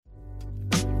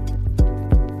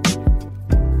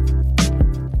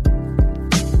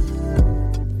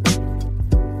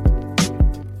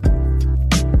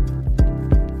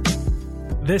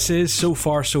This is So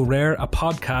Far So Rare, a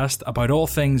podcast about all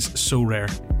things so rare.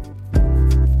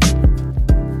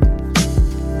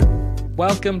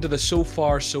 Welcome to the So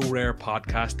Far So Rare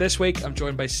podcast. This week I'm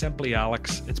joined by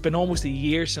SimplyAlex. It's been almost a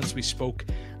year since we spoke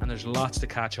and there's lots to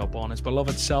catch up on. His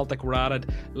beloved Celtic were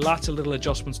added, lots of little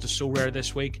adjustments to So Rare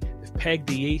this week. They've pegged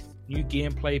the ETH, new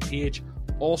gameplay page,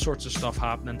 all sorts of stuff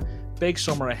happening. Big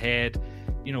summer ahead,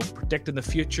 predicting the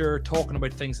future, talking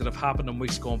about things that have happened in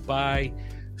weeks gone by.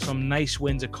 Some nice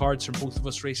wins of cards from both of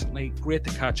us recently. Great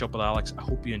to catch up with Alex. I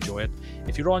hope you enjoy it.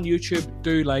 If you're on YouTube,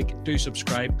 do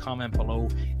subscribe, comment below.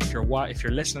 If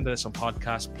you're listening to this on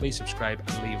podcast, please subscribe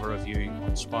and leave a review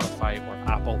on Spotify or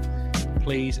Apple.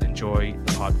 Please enjoy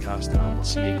the podcast and we'll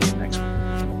see you again next week.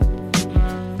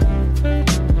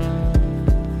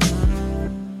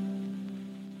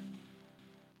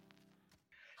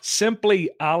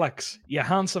 SimplyAlex, you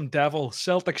handsome devil,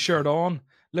 Celtic shirt on,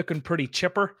 looking pretty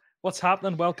chipper. What's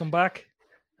happening? Welcome back.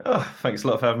 Oh, thanks a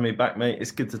lot for having me back, mate.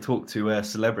 It's good to talk to a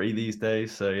celebrity these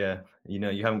days. So yeah, you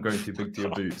haven't grown too big to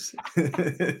your boots.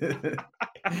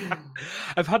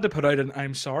 I've had to put out an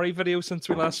I'm sorry video since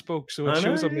we last spoke, so it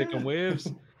shows I'm making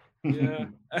waves. Yeah.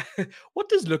 What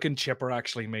does looking chipper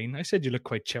actually mean? I said you look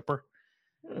quite chipper.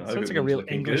 It sounds like a real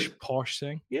English posh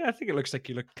thing. Yeah, I think it looks like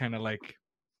you look kind of like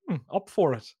up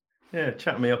for it. Yeah,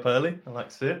 chat me up early. I like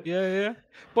to see it. Yeah.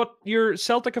 But your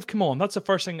Celtic have come on. That's the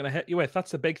first thing that I hit you with.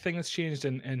 That's the big thing that's changed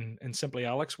in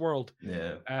SimplyAlex world.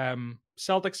 Yeah.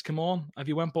 Celtics come on. Have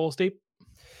you went balls deep?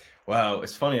 Wow,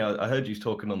 it's funny. I heard you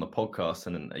talking on the podcast,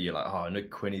 and you're like, "Oh, I know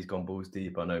Quinny's gone balls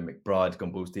deep. I know McBride's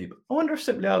gone balls deep. I wonder if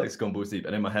SimplyAlex has gone balls deep."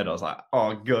 And in my head, I was like,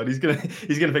 "Oh God, he's gonna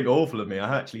think awful of me."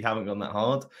 I actually haven't gone that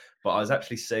hard, but I was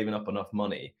actually saving up enough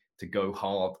money to go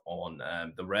hard on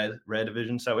the rare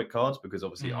division Celtic cards, because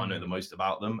obviously I know the most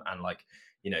about them, and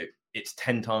it's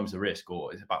 10 times the risk,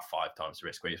 or it's about 5 times the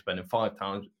risk, where you're spending 5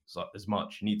 times as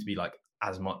much. You need to be like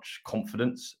as much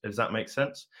confidence, if that makes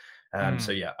sense.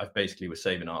 So yeah, I've basically was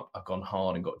saving up. I've gone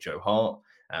hard and got Joe Hart.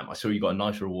 I saw you got a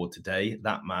nice reward today.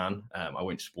 That man, I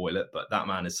won't spoil it, but that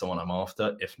man is someone I'm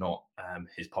after, if not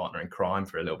his partner in crime,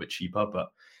 for a little bit cheaper.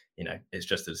 But it's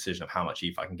just a decision of how much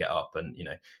ETH I can get up, and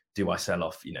do I sell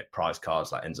off prize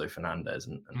cards like Enzo Fernandez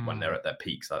and when they're at their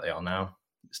peaks like they are now?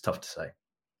 It's tough to say.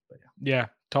 But yeah,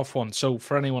 tough one. So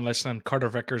for anyone listening, Carter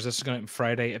Vickers, this is going out on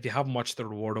Friday. If you haven't watched the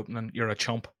reward opening, you're a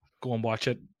chump. Go and watch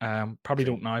it. Probably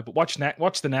don't now, but watch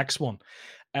the next one.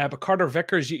 But Carter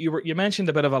Vickers, you mentioned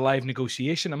a bit of a live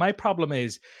negotiation, and my problem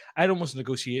is I'd almost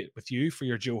negotiate with you for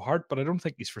your Joe Hart, but I don't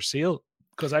think he's for sale.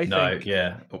 Because I think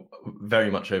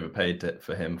very much overpaid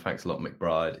for him. Thanks a lot,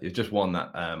 McBride. It's just one that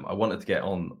I wanted to get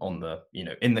on the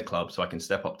in the club, so I can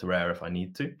step up to rare if I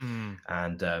need to,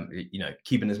 and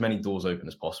keeping as many doors open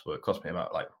as possible. It cost me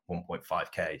about like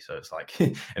 1.5k, so it's like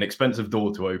an expensive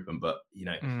door to open. But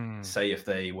say if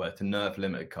they were to nerf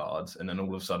limited cards, and then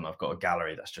all of a sudden I've got a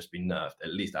gallery that's just been nerfed,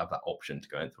 at least I have that option to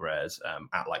go into rares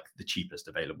at like the cheapest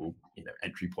available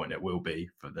entry point it will be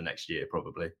for the next year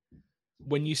probably.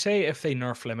 When you say if they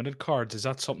nerf limited cards, is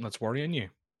that something that's worrying you?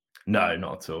 No,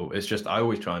 not at all. It's just I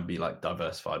always try and be like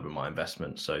diversified with my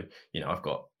investments. So, I've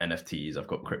got NFTs, I've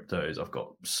got cryptos, I've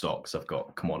got stocks, I've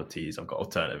got commodities, I've got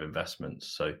alternative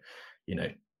investments. So,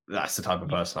 that's the type of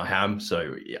person I am.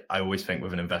 So I always think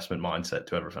with an investment mindset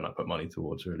to everything I put money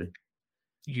towards, really.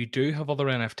 You do have other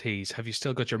NFTs. Have you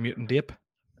still got your Mutant Ape?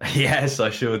 Yes,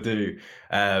 I sure do.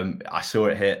 I saw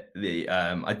it hit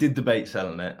I did debate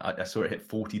selling it. I saw it hit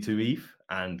 42 ETH,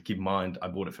 and keep in mind, I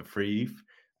bought it for 3 ETH,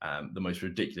 the most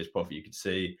ridiculous profit you could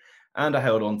see. And I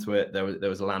held on to it. There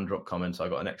was a land drop coming, so I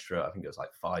got an extra, I think it was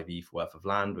like 5 ETH worth of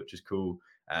land, which is cool.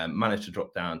 Managed to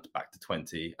drop down back to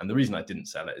 20. And the reason I didn't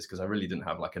sell it is because I really didn't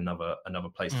have like another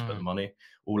place to put the money.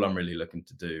 All I'm really looking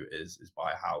to do is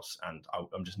buy a house, and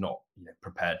I'm just not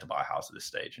prepared to buy a house at this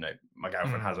stage. My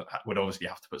girlfriend would obviously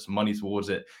have to put some money towards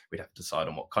it. We'd have to decide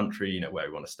on what country, where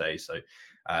we want to stay. So,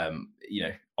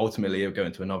 ultimately it'll go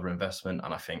into another investment.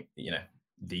 And I think,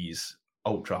 these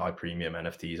ultra high premium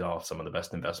NFTs are some of the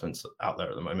best investments out there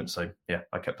at the moment. So yeah,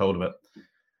 I kept hold of it.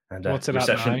 And what's it at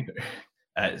now?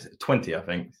 It's 20, I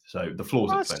think. So the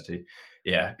floor's at 20.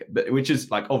 Yeah, but which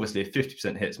is like obviously a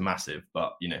 50% hit's massive,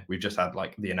 but we've just had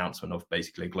like the announcement of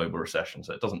basically a global recession,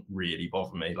 so it doesn't really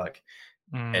bother me. Like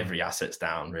every asset's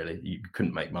down, really. You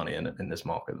couldn't make money in this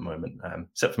market at the moment,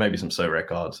 except for maybe some so rare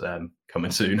cards coming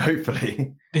soon,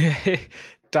 hopefully.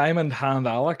 Diamond Hand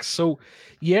Alex. So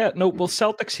yeah, no, well,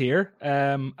 Celtics here.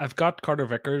 I've got Carter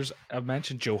Vickers. I've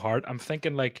mentioned Joe Hart. I'm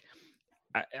thinking like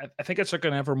I think it's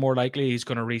looking ever more likely he's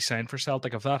going to re-sign for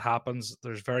Celtic. If that happens,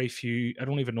 there's very few. I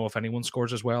don't even know if anyone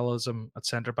scores as well as him at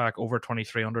centre back, over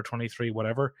 23, under 23,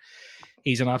 whatever.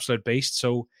 He's an absolute beast.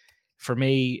 So for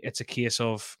me, it's a case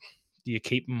of, do you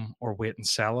keep him or wait and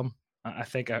sell him? I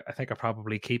think I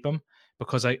probably keep him,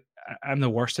 because I'm the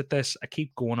worst at this. I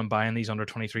keep going and buying these under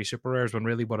 23 super rares when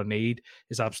really what I need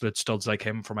is absolute studs like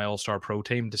him for my All-Star Pro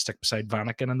team to stick beside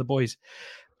Vanaken and the boys.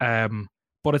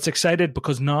 But it's excited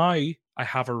because now I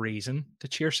have a reason to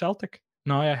cheer Celtic.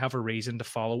 Now I have a reason to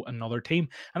follow another team.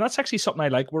 And that's actually something I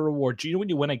like with rewards. You know, when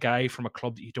you win a guy from a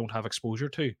club that you don't have exposure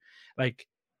to, like,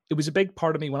 it was a big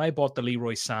part of me when I bought the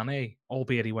Leroy Sané,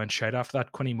 albeit he went shite after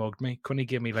that. Quinny mugged me. Quinny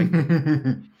gave me, like,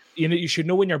 you know, you should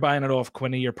know when you're buying it off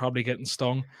Quinny, you're probably getting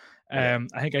stung. I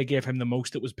think I gave him the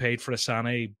most that was paid for a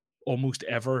Sané almost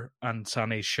ever, and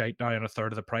Sané's shite now on a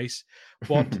third of the price.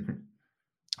 But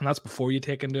and that's before you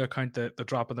take into account the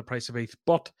drop in the price of ETH.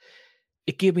 But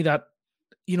it gave me that,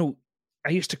 you know, I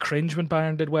used to cringe when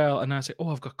Bayern did well, and I say, oh,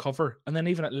 I've got cover. And then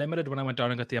even at Limited, when I went down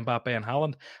and got the Mbappe and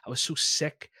Haaland, I was so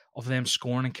sick of them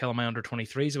scoring and killing my under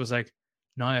 23s. It was like,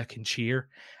 now I can cheer.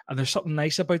 And there's something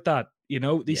nice about that. You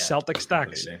know, these Celtic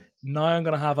stacks, now I'm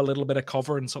going to have a little bit of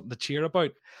cover and something to cheer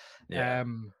about. Yeah.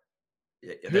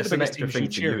 There's an extra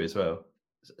thing for you as well.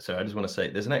 So I just want to say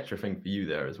there's an extra thing for you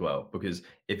there as well, because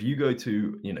if you go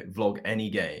to, you know, vlog any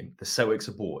game, the Celtic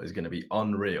support is going to be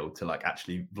unreal to like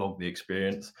actually vlog the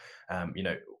experience. You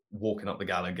know, walking up the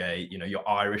Gala Gate, you know, you're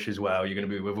Irish as well. You're going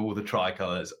to be with all the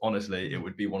tricolours. Honestly, it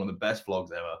would be one of the best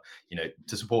vlogs ever, you know,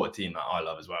 to support a team that I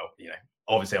love as well. You know,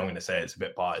 obviously I'm going to say it's a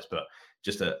bit biased, but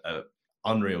just a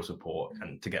unreal support,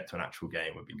 and to get to an actual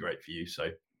game would be great for you. So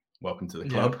welcome to the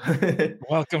club.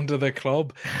 Welcome to the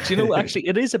club. Do you know, actually,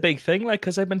 it is a big thing, like,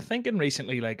 because I've been thinking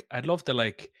recently, like, I'd love to,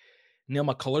 like, nail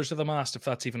my colours to the mast, if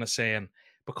that's even a saying,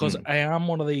 because I am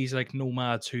one of these, like,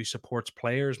 nomads who supports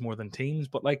players more than teams.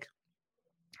 But, like,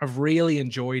 I've really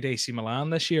enjoyed AC Milan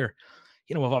this year.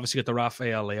 You know, I've obviously got the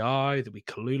Rafael Leao, the wee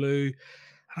Kalulu, and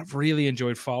I've really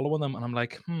enjoyed following them. And I'm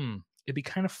like, it'd be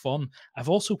kind of fun. I've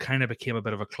also kind of became a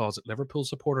bit of a closet Liverpool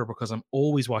supporter, because I'm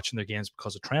always watching their games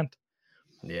because of Trent.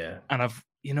 Yeah. And I've,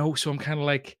 you know, so I'm kind of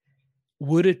like,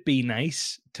 would it be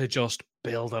nice to just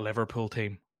build a Liverpool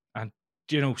team and,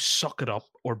 you know, suck it up,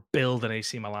 or build an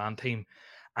AC Milan team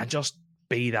and just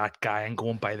be that guy and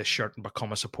go and buy the shirt and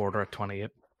become a supporter at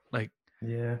 28? Like,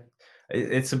 yeah,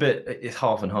 it's a bit, it's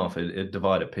half and half. It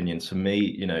divide opinions. For me,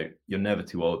 you know, you're never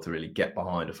too old to really get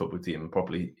behind a football team and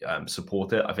properly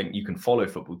support it. I think you can follow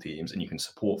football teams and you can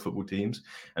support football teams.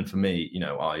 And for me, you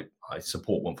know, I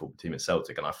support one football team at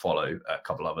Celtic, and I follow a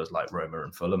couple others like Roma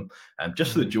and Fulham,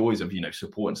 just for the joys of, you know,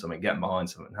 supporting something, getting behind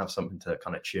something, and have something to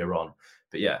kind of cheer on.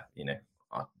 But yeah, you know,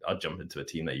 I'd jump into a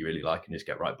team that you really like and just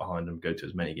get right behind them, go to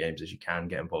as many games as you can,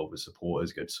 get involved with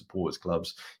supporters, go to supporters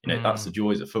clubs. You know, that's the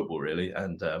joys of football, really.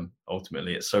 And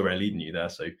ultimately, it's so rare leading you there.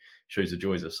 So shows the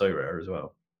joys of so rare as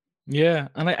well. Yeah,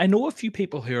 and I know a few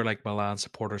people who are like Milan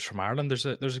supporters from Ireland. There's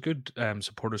a good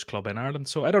supporters club in Ireland.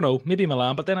 So I don't know, maybe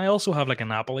Milan, but then I also have like a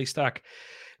Napoli stack.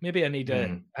 Maybe I need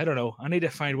to, I don't know, I need to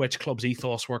find which club's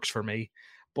ethos works for me.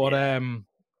 But,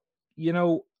 you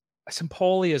know, St.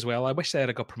 Pauli as well. I wish they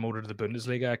had got promoted to the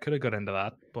Bundesliga. I could have got into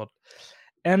that. But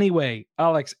anyway,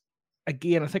 Alex,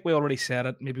 again, I think we already said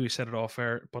it. Maybe we said it off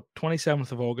air, but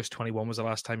 27th of August, 21 was the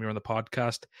last time you were on the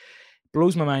podcast.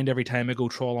 Blows my mind every time I go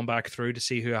trawling back through to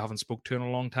see who I haven't spoke to in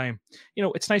a long time. You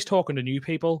know, it's nice talking to new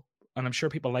people, and I'm sure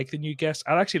people like the new guests.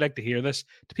 I'd actually like to hear this.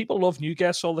 Do people love new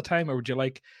guests all the time, or would you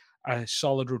like a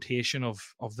solid rotation of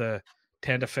the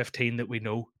 10 to 15 that we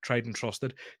know, tried and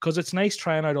trusted? Because it's nice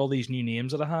trying out all these new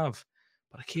names that I have,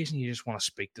 but occasionally you just want to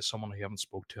speak to someone who you haven't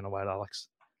spoke to in a while, Alex.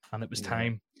 And it was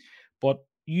time. But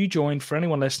you joined, for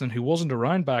anyone listening who wasn't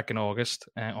around back in August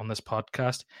on this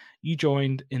podcast, you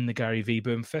joined in the Gary V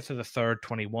boom, 5th of the 3rd,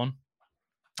 21.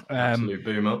 Absolute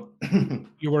boomer.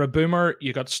 You were a boomer.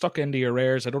 You got stuck into your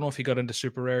rares. I don't know if you got into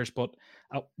super rares, but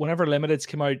whenever Limiteds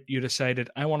came out, you decided,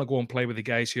 I want to go and play with the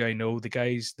guys who I know,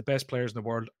 the best players in the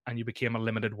world, and you became a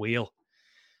limited whale.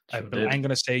 I'm going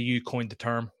to say you coined the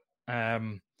term.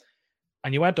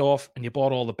 And you went off and you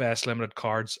bought all the best limited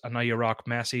cards, and now you rock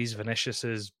Messi's,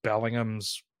 Vinicius's,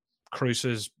 Bellingham's,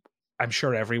 Cruz's, I'm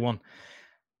sure everyone.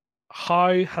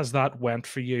 How has that went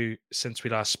for you since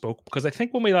we last spoke? Because I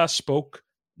think when we last spoke,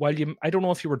 I don't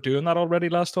know if you were doing that already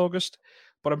last August,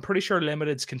 but I'm pretty sure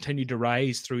limiteds continued to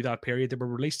rise through that period. They were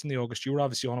released in the August. You were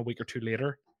obviously on a week or two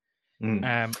later,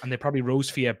 and they probably rose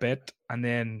for you a bit. And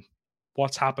then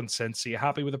what's happened since? Are you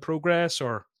happy with the progress,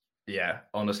 or? Yeah,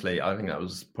 honestly, I think that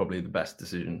was probably the best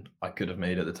decision I could have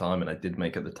made at the time, and I did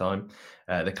make at the time.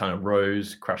 They kind of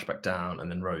rose, crashed back down, and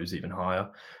then rose even higher.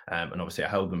 And obviously, I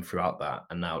held them throughout that.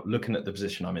 And now, looking at the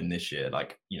position I'm in this year,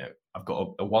 like, you know, I've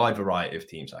got a wide variety of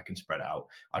teams I can spread out.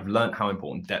 I've learned how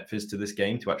important depth is to this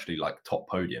game to actually like top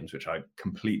podiums, which I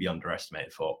completely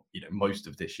underestimated for most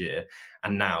of this year.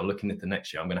 And now looking at the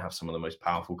next year, I'm going to have some of the most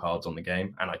powerful cards on the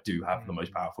game, and I do have the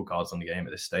most powerful cards on the game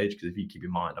at this stage, because if you keep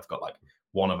in mind, I've got like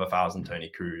 1 of 1,000 Tony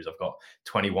Cruz, I've got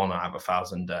 21 out of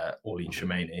 1,000 Orlean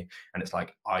Shimani, and it's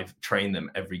like I've trained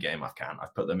them every game I can.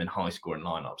 I've put them in high scoring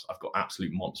lineups. I've got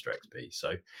absolute monster XP.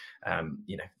 So,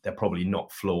 they're probably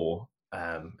not floor.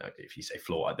 If you say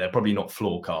floor, they're probably not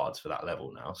floor cards for that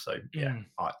level now. So yeah,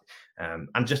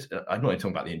 and just I'm not even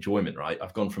talking about the enjoyment, right?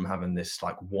 I've gone from having this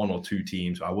like 1 or 2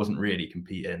 teams where I wasn't really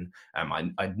competing.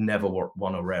 I'd never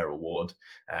won a rare award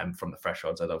from the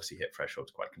thresholds. I'd obviously hit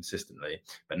thresholds quite consistently,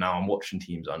 but now I'm watching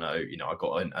teams I know. I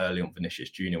got in early on Vinicius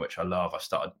Junior, which I love. I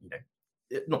started,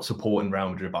 not supporting Real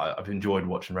Madrid, but I've enjoyed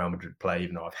watching Real Madrid play,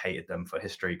 even though I've hated them for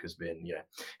history, because being,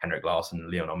 Henrik Larsson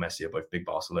and Lionel Messi are both big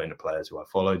Barcelona players who I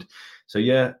followed. So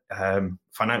yeah,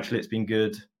 financially it's been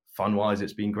good. Fun-wise,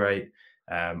 it's been great.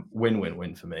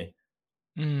 Win-win-win for me.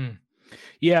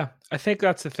 Yeah, I think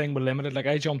that's the thing with Limited. Like,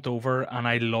 I jumped over and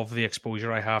I love the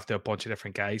exposure I have to a bunch of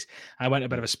different guys. I went a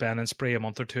bit of a spending spree a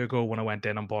month or 2 ago when I went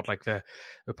in and bought like the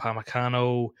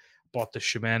Upamecano, bought the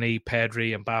Tchouaméni,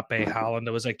 Pedri, Mbappe, Haaland.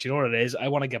 I was like, do you know what it is? I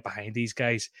want to get behind these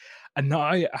guys. And now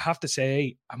I have to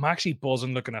say, I'm actually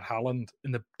buzzing looking at Haaland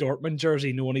in the Dortmund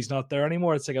jersey, knowing he's not there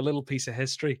anymore. It's like a little piece of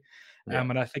history. Yeah.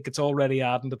 And I think it's already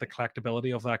adding to the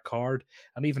collectability of that card.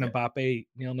 And even Mbappe,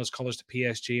 nailing his colours to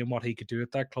PSG and what he could do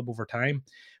at that club over time.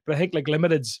 But I think like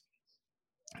Limiteds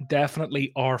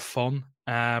definitely are fun.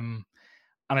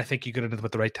 And I think you get into them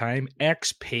at the right time.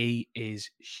 XP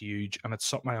is huge, and it's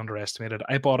something I underestimated.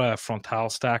 I bought a frontal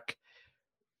stack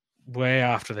way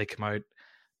after they come out,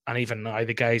 and even now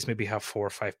the guys maybe have 4 or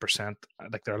 5%,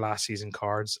 like their last season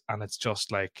cards, and it's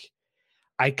just like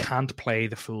I can't play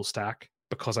the full stack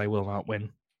because I will not win.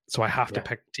 So I have to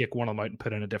take one of them out and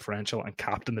put in a differential and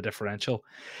captain the differential,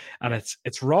 and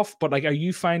it's rough. But like, are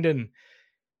you finding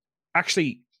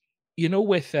actually?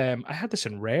 With I had this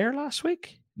in rare last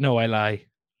week. No, I lie.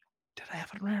 Did I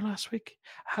have it in rare last week?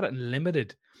 I had it in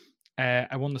limited.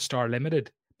 I won the Star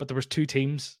Limited, but there was 2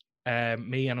 teams.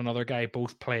 Me and another guy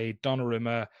both played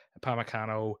Donnarumma,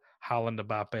 Upamecano, Haaland,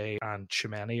 Mbappe, and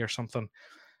Tchouaméni or something.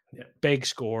 Yeah. Big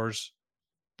scores,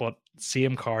 but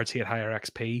same cards. He had higher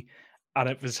XP, and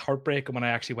it was heartbreaking when I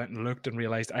actually went and looked and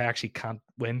realized I actually can't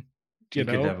win. You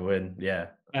could never win. Yeah,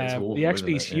 it's awful, the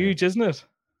XP is huge, isn't it?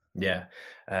 Yeah,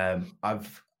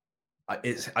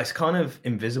 it's kind of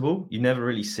invisible. You never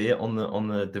really see it on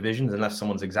the divisions unless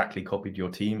someone's exactly copied your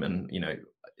team. And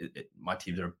my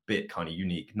teams are a bit kind of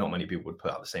unique. Not many people would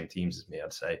put out the same teams as me,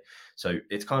 I'd say. So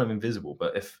it's kind of invisible.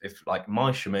 But if like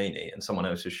my Tchouaméni and someone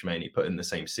else's Tchouaméni put in the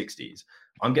same 60s,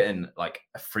 I'm getting like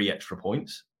 3 extra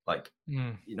points. Like,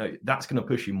 that's going to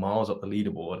push you miles up the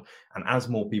leaderboard. And as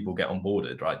more people get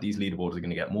onboarded, right, these leaderboards are going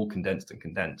to get more condensed and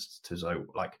condensed so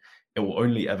like it will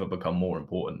only ever become more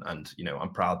important. And,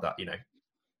 I'm proud that,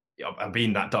 I've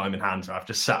been that diamond hand, so I've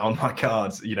just sat on my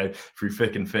cards, through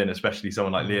thick and thin, especially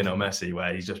someone like Lionel Messi,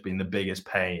 where he's just been the biggest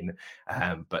pain.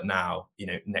 But now,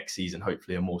 next season,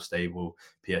 hopefully a more stable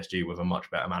PSG with a much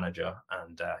better manager,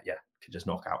 and could just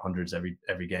knock out hundreds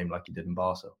every game like he did in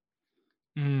Barca.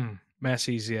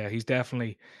 Messi's,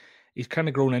 he's kind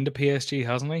of grown into PSG,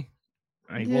 hasn't he?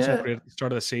 And he wasn't great at the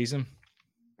start of the season.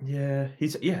 Yeah,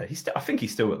 I think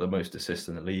he's still at the most assists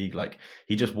in the league. Like,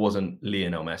 he just wasn't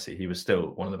Lionel Messi. He was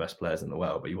still one of the best players in the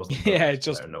world, but he wasn't the best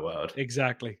player in the world.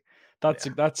 Exactly.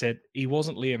 That's it. He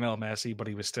wasn't Lionel Messi, but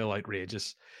he was still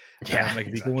outrageous. Yeah, if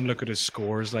you go and look at his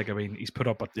scores, he's put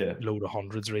up a load of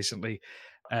hundreds recently.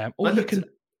 Go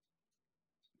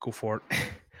for it.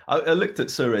 I looked at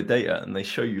Survey data, and they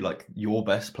show you like your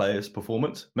best player's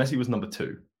performance. Messi was number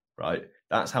 2, right?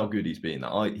 That's how good he's been.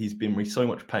 He's been in so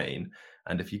much pain.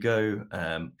 And if you go,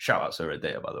 shout out Survey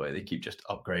data, by the way, they keep just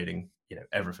upgrading,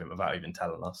 everything without even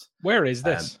telling us. Where is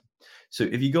this? So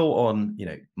if you go on,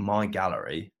 my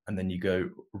gallery, and then you go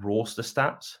roster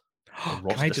stats.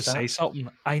 Can I just say something?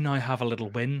 I now have a little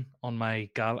win on my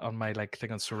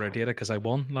thing on Survey data because I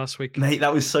won last week. Mate,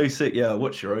 that was so sick. Yeah,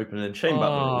 what's your opening? Shame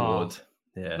about the reward.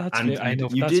 Yeah,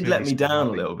 and you did let me down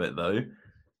a little bit though.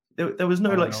 There was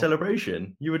no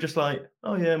celebration. You were just like,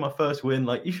 oh yeah, my first win.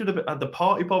 Like, you should have had the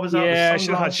party poppers out. Yeah, I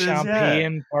should have had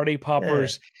champagne, party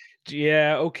poppers.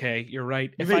 Yeah, okay, you're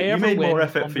right. You made more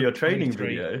effort for your training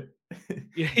video.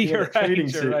 Yeah, you're right.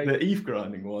 The ETH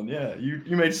grinding one. Yeah,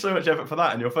 you made so much effort for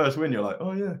that, and your first win, you're like,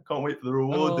 oh yeah, can't wait for the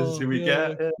reward. This is who we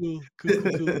get. Yeah.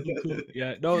 Cool.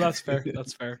 Yeah, no, that's fair.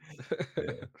 That's fair.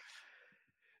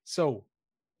 So,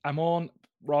 I'm on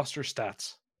roster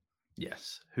stats.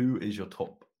 Yes. Who is your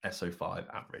top SO5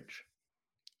 average?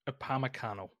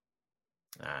 Upamecano.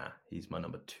 He's my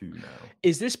number 2 now.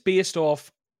 Is this based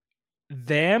off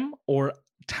them or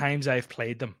times I've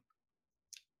played them?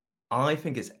 I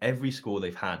think it's every score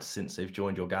they've had since they've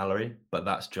joined your gallery, but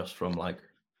that's just from like.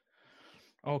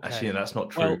 Okay. Actually, that's not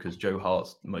true because Joe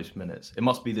Hart's most minutes. It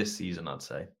must be this season, I'd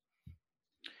say.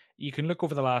 You can look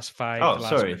over the last 5. Oh, the last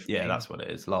sorry. 15, Yeah, that's what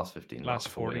it is. Last 15, last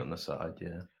 40 40 on the side.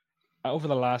 Yeah. Over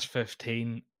the last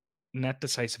 15, net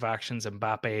decisive actions,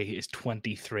 Mbappe is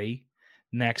 23.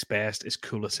 Next best is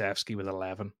Kulusevski with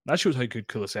 11. That shows how good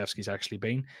Kulusevski's actually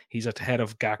been. He's ahead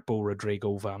of Gakpo,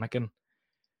 Rodrigo, Vanaken.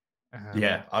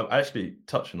 Yeah, I actually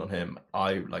touching on him.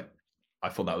 I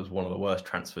thought that was one of the worst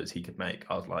transfers he could make.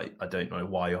 I was like, I don't know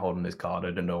why you're holding his card.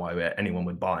 I don't know why anyone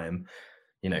would buy him.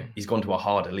 You know, he's gone to a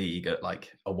harder league at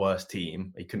like a worse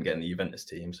team. He couldn't get in the Juventus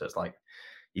team, so it's like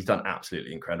he's done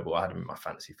absolutely incredible. I had him in my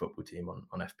fantasy football team on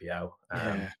FPL.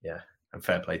 Yeah, and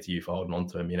fair play to you for holding on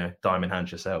to him. You know, diamond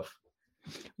hands yourself.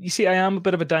 You see, I am a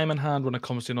bit of a diamond hand when it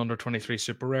comes to an under 23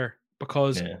 super rare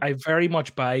because I very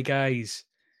much buy guys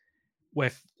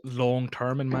with long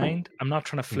term in mind. I'm not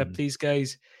trying to flip these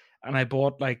guys. And I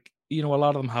bought a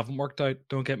lot of them haven't worked out.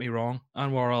 Don't get me wrong.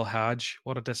 Anwar Al-Hajj,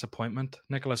 what a disappointment.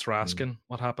 Nicholas Raskin,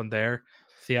 what happened there?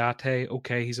 Theate,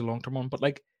 okay, he's a long term one, but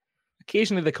like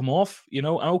occasionally they come off, you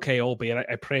know. Okay, albeit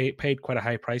I paid quite a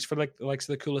high price for like the likes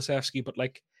of the Kulusevski, but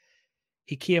like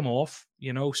he came off,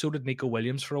 you know. So did Nico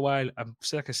Williams for a while. I'm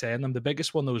sick of saying them. The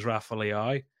biggest one though was Rafa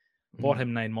Leao. Bought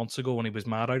him 9 months ago when he was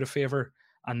mad out of favour,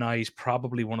 and now he's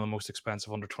probably one of the most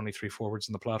expensive under 23 forwards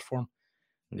in the platform.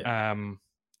 Yeah.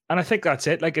 And I think that's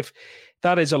it. Like, if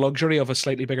that is a luxury of a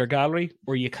slightly bigger gallery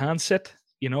where you can sit,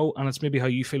 you know, and it's maybe how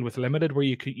you feel with limited, where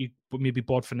you maybe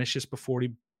bought Vinicius before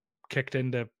he kicked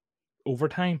into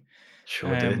overtime.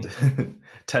 Sure did.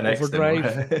 10x overdrive.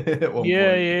 At one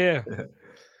Yeah. point.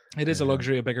 It is a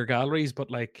luxury of bigger galleries,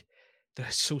 but like they're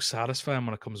so satisfying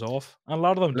when it comes off. And a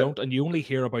lot of them don't, and you only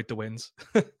hear about the wins.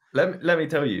 Let me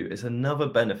tell you, it's another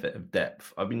benefit of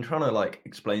depth. I've been trying to like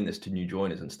explain this to new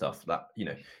joiners and stuff that, you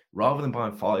know, rather than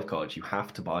buying 5 cards, you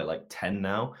have to buy like 10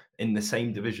 now in the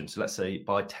same division. So let's say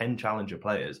buy 10 challenger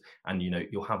players and, you know,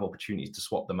 you'll have opportunities to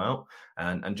swap them out.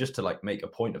 And just to like make a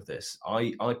point of this,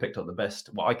 I picked up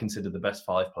what I consider the best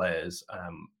 5 players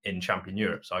in Champion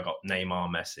Europe. So I got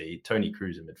Neymar, Messi, Toni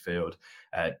Kroos in midfield,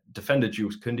 defender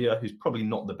Jules Koundia, who's probably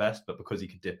not the best, but because he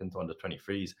could dip into under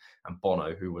 23s, and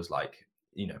Bono, who was like,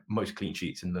 you know, most clean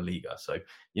sheets in La Liga. So,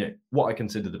 you know, what I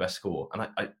consider the best score. And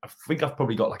I think I've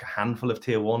probably got like a handful of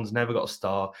tier 1s, never got a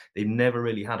star. They've never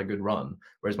really had a good run.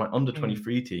 Whereas my under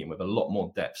 23 team with a lot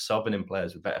more depth, subbing in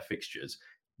players with better fixtures,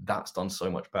 that's done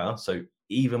so much better. So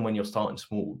even when you're starting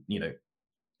small, you know,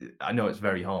 I know it's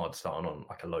very hard starting on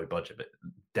like a low budget, but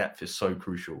depth is so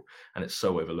crucial and it's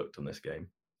so overlooked on this game.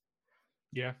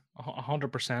 Yeah,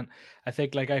 100%. I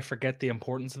think like I forget the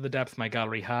importance of the depth my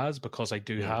gallery has because I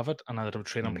do have it, and that I'm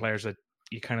training players that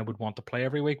you kind of would want to play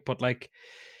every week. But like,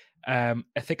 I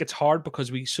think it's hard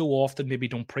because we so often maybe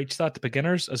don't preach that to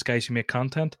beginners as guys who make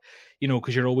content, you know,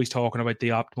 because you're always talking about the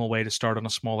optimal way to start on a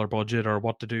smaller budget or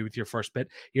what to do with your first bit.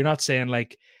 You're not saying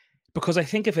like, because I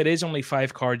think if it is only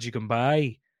 5 cards you can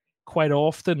buy, quite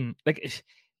often, like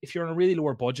if you're on a really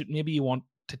lower budget, maybe you want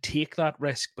to take that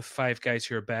risk with 5 guys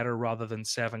who are better rather than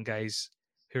 7 guys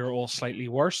who are all slightly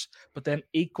worse. But then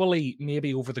equally,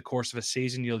 maybe over the course of a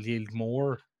season, you'll yield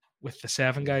more with the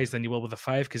 7 guys than you will with the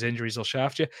 5 because injuries will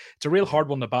shaft you. It's a real hard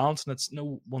one to balance, and it's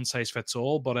no one size fits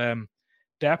all. But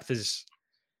depth is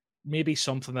maybe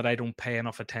something that I don't pay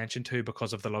enough attention to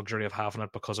because of the luxury of having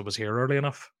it because it was here early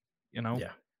enough, you know?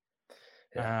 Yeah.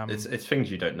 It's things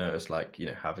you don't notice, like, you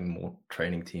know, having more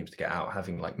training teams to get out,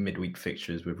 having like midweek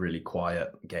fixtures with really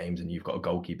quiet games, and you've got a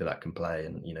goalkeeper that can play,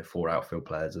 and, you know, 4 outfield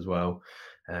players as well.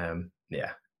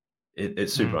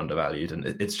 It's super undervalued, and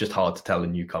it's just hard to tell a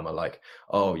newcomer like,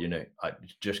 oh, you know, I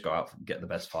just go out and get the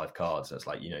best 5 cards. It's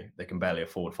like, you know, they can barely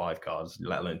afford 5 cards,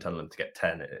 let alone tell them to get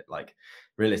 10. Like,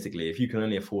 realistically, if you can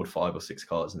only afford 5 or 6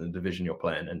 cards in the division you're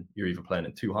playing, and you're either playing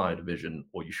in too high a division,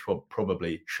 or you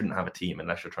probably shouldn't have a team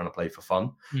unless you're trying to play for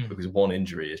fun, because one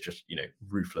injury is just, you know,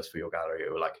 ruthless for your gallery.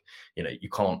 Or like, you know, you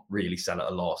can't really sell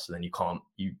at a loss, and then you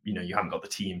haven't got the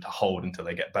team to hold until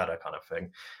they get better, kind of thing.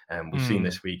 And we've seen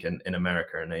this week in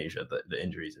America and Asia that the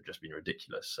injuries have just been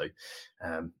ridiculous.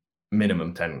 So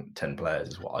minimum 10 players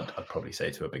is what I'd probably say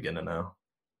to a beginner now.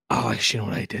 Oh, you know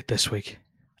what I did this week?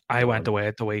 I went away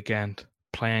at the weekend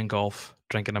playing golf,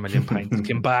 drinking 1 million pints,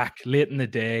 came back late in the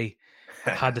day,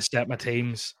 had to step my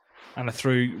teams, and I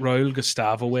threw Raul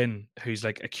Gustavo in, who's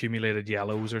like accumulated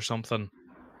yellows or something,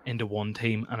 into one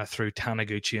team, and I threw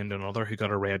Taniguchi into another, who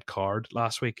got a red card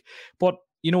last week. But,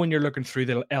 you know, when you're looking through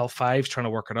the L5s trying to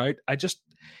work it out, I just,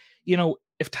 you know,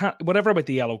 whatever about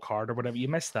the yellow card or whatever, you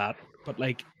missed that. But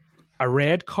like a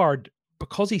red card,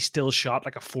 because he still shot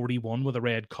like a 41 with a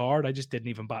red card, I just didn't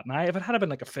even bat an eye. If it had been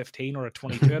like a 15 or a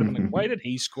 22, I'd have been like, why did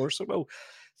he score so low?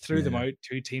 Threw them out,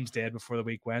 2 teams dead before the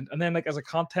week went. And then like as a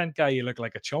content guy, you look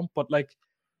like a chump, but like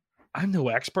I'm no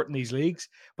expert in these leagues.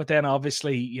 But then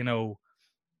obviously, you know,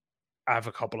 I have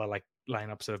a couple of like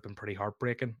lineups that have been pretty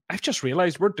heartbreaking. I've just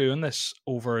realized we're doing this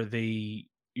over the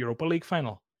Europa League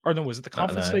final. Or no, was it the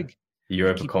Conference League?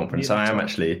 Europa Conference. I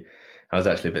was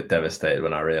actually a bit devastated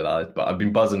when I realized, but I've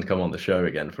been buzzing to come on the show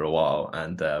again for a while.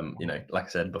 And you know, like I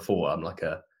said before, I'm like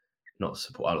not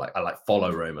support. I like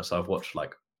follow Roma, so I've watched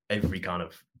like every kind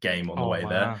of game on the way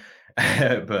there.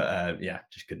 But yeah,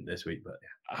 just couldn't this week. But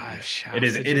yeah, it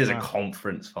is a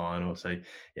conference final, so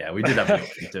yeah, we did have the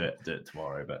option to do it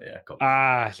tomorrow, but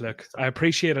yeah. Look, I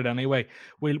appreciate it anyway.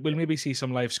 We'll maybe see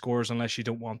some live scores unless you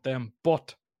don't want them,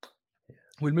 but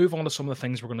we'll move on to some of the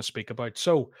things we're going to speak about.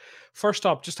 So, first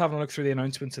up, just having a look through the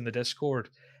announcements in the Discord.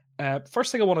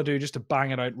 First thing I want to do, just to bang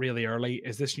it out really early,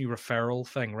 is this new referral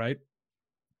thing, right?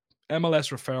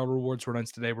 MLS referral rewards were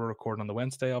announced today. We're recording on the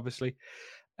Wednesday, obviously.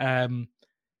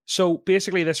 So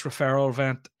basically, this referral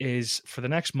event is for the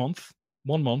next month,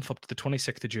 1 month up to the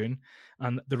 26th of June.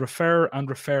 And the referrer and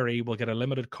referee will get a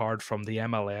limited card from the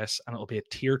MLS, and it'll be a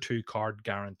tier 2 card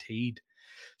guaranteed.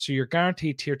 So you're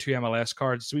guaranteed tier 2 MLS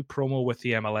cards. So we promo with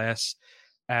the MLS.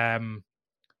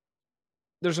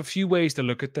 There's a few ways to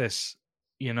look at this.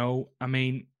 You know, I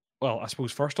mean, well, I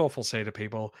suppose first off, I'll say to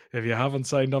people, if you haven't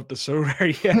signed up to So Rare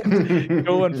yet,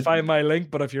 go and find my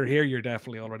link. But if you're here, you're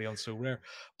definitely already on So Rare.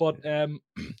 But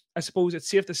I suppose it's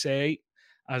safe to say,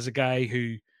 as a guy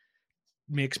who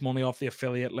makes money off the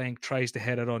affiliate link, tries to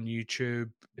hit it on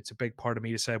YouTube, it's a big part of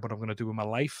me to say what I'm going to do with my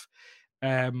life.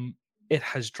 It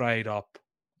has dried up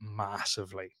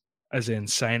massively, as in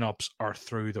signups are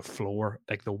through the floor,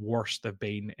 like the worst they've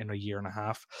been in a year and a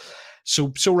half.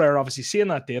 So Rare, obviously, seeing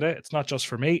that data, it's not just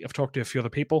for me. I've talked to a few other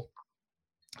people.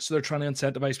 So they're trying to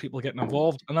incentivize people getting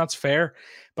involved, and that's fair.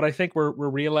 But I think we're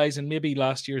realizing maybe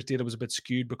last year's data was a bit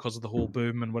skewed because of the whole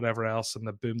boom and whatever else, and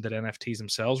the boom that NFTs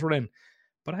themselves were in.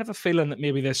 But I have a feeling that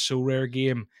maybe this So Rare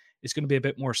game is going to be a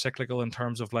bit more cyclical in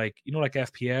terms of like, you know, like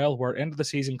FPL, where end of the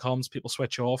season comes, people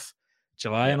switch off.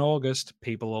 July and August,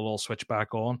 people will all switch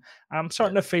back on. I'm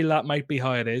starting to feel that might be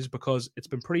how it is, because it's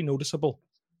been pretty noticeable.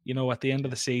 You know, at the end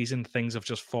of the season, things have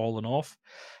just fallen off.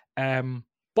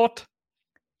 But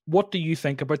what do you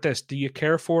think about this? Do you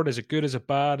care for it? Is it good? Is it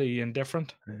bad? Are you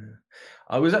indifferent?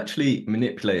 I was actually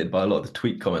manipulated by a lot of the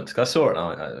tweet comments. I saw it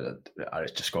and I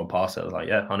just scrolled past it. I was like,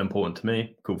 yeah, unimportant to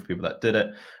me. Cool for people that did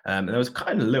it. And there was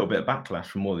kind of a little bit of backlash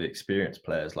from all the experienced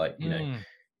players. Like, you know,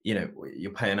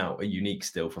 you're paying out a unique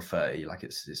still for 30. Like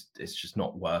it's just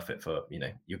not worth it for, you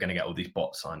know, you're going to get all these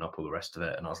bots sign up, all the rest of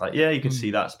it. And I was like, yeah, you can see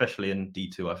that, especially in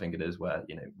D2, I think it is, where,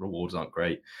 you know, rewards aren't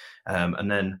great. And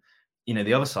then, you know,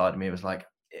 the other side of me was like,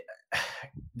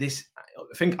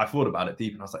 I thought about it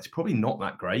deep, and I was like, it's probably not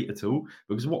that great at all,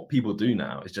 because what people do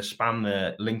now is just spam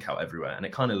their link out everywhere, and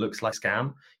it kind of looks like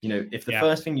scam. You know, if the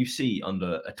first thing you see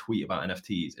under a tweet about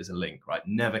NFTs is a link, right?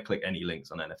 Never click any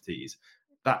links on NFTs.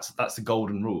 That's the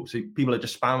golden rule. So people are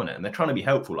just spamming it, and they're trying to be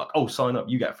helpful, like, oh, sign up,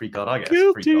 you get a free card, I get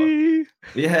a free card.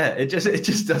 Yeah, it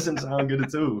just doesn't sound good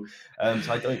at all.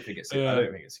 So I don't think it's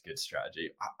a good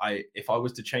strategy. If I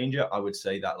was to change it, I would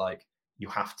say that, like, you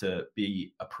have to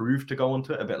be approved to go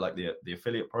onto it, a bit like the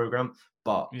affiliate program.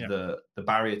 But the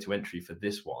barrier to entry for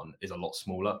this one is a lot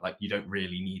smaller. Like, you don't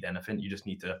really need anything. You just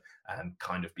need to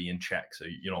kind of be in check, so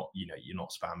you're not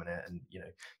spamming it, and you know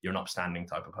you're an upstanding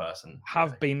type of person.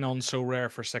 Have been on So Rare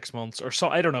for 6 months or so.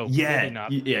 I don't know. Yeah, maybe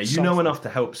not. Yeah, you know enough to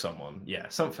help someone. Yeah,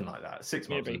 something like that. 6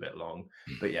 months is a bit long,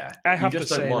 but yeah, I have to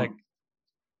say, like,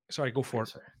 sorry, go for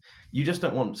it. You just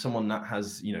don't want someone that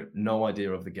has, you know, no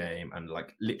idea of the game and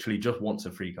like literally just wants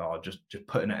a free card, just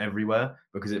putting it everywhere,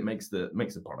 because it makes the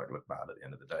product look bad at the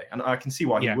end of the day. And I can see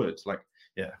why he would. Like,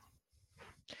 yeah.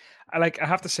 I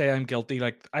have to say I'm guilty.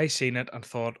 Like, I seen it and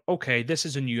thought, okay, this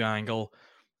is a new angle.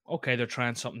 Okay, they're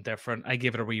trying something different. I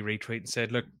gave it a wee retweet and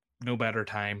said, look, no better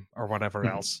time or whatever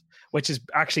else, which is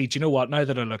actually, do you know what? Now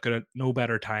that I look at it, no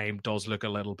better time does look a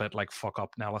little bit like fuck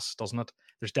up Nellis, doesn't it?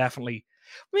 There's definitely,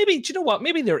 maybe, do you know what?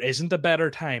 Maybe there isn't a better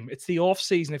time. It's the off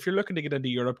season. If you're looking to get into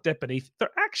Europe, dip beneath,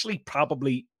 there actually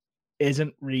probably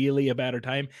isn't really a better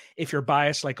time if you're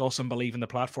biased like us and believe in the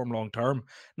platform long term.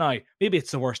 Now, maybe it's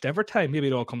the worst ever time. Maybe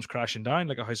it all comes crashing down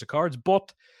like a house of cards.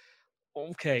 But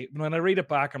okay, when I read it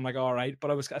back, I'm like, all right. But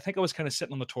I think I was kind of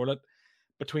sitting on the toilet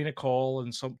between a call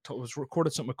and was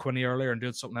recorded something with Quinny earlier and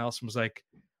doing something else, and was like,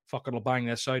 fuck it, I'll bang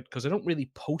this out, because I don't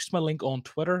really post my link on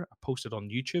Twitter. I post it on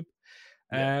YouTube.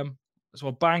 So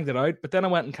I banged it out, but then I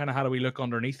went and kind of had a wee look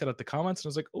underneath it at the comments, and I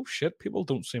was like, oh shit, people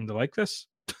don't seem to like this.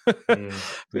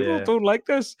 People don't like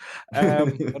this.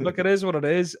 But look, it is what it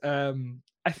is.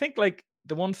 I think like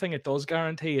the one thing it does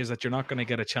guarantee is that you're not going to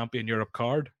get a Champion Europe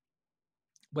card,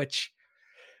 which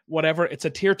whatever, it's a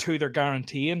tier 2 they're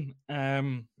guaranteeing.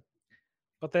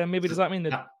 But then maybe does that mean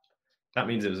that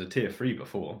means it was a tier 3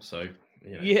 before? So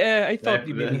yeah, I thought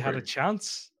you maybe had a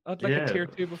chance at like a tier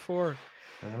 2 before.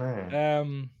 I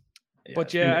know.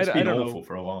 But yeah, it's been I don't awful know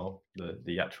for a while,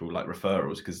 the actual like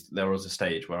referrals, because there was a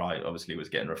stage where I obviously was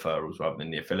getting referrals rather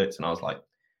than the affiliates, and I was like,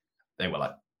 they were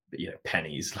like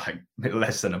pennies, like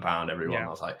less than £1 everyone. Yeah. I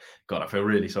was like, God, I feel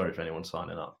really sorry for anyone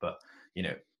signing up. But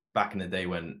back in the day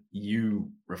when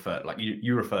you referred, like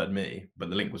you referred me,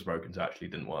 but the link was broken, so it actually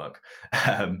didn't work.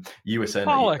 You were saying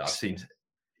that I've seen.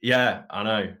 Yeah, I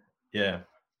know. Yeah,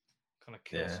 kind of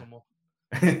kill someone.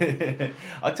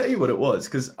 I'll tell you what it was,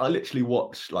 because I literally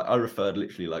watched, like I referred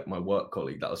literally like my work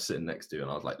colleague that I was sitting next to,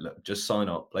 and I was like, look, just sign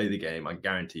up, play the game. I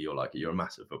guarantee you're like, you're a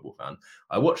massive football fan.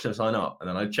 I watched him sign up, and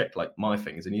then I checked like my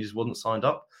things, and he just wasn't signed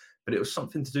up. But it was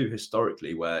something to do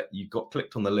historically where you got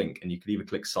clicked on the link and you could either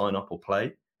click sign up or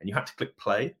play, and you had to click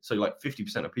play. So like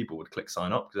 50% of people would click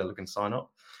sign up because they're looking to sign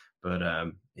up. But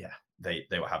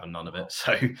they were having none of it.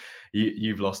 So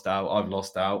you've lost out. I've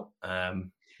lost out.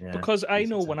 Because I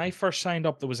know when I first signed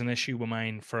up, there was an issue with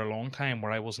mine for a long time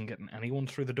where I wasn't getting anyone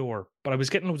through the door. But I was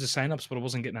getting loads of signups, but I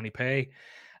wasn't getting any pay.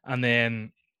 And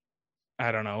then,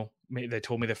 I don't know, they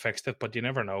told me they fixed it, but you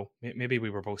never know. Maybe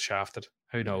we were both shafted.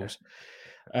 Who knows?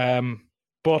 Yeah.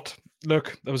 But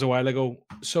look, that was a while ago.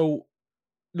 So,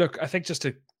 look, I think just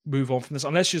to move on from this,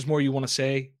 unless there's more you want to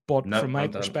say, but from my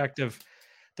perspective,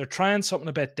 they're trying something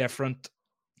a bit different.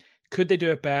 Could they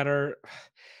do it better?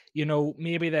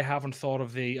 Maybe they haven't thought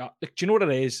of the... do you know what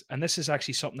it is? And this is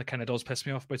actually something that kind of does piss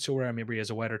me off about SoRare, maybe as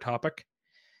a wider topic.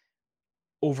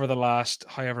 Over the last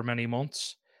however many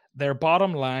months, their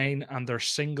bottom line and their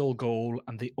single goal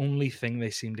and the only thing they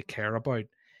seem to care about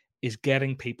is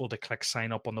getting people to click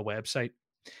sign up on the website.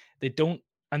 They don't...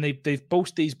 And they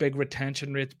boast these big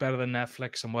retention rates better than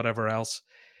Netflix and whatever else.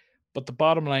 But the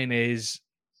bottom line is,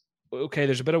 okay,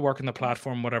 there's a bit of work in the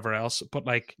platform, whatever else, but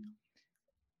like...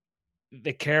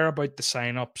 They care about the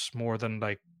signups more than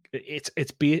like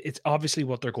it's obviously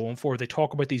what they're going for. They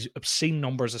talk about these obscene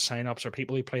numbers of signups or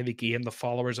people who play the game, the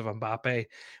followers of Mbappe,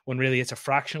 when really it's a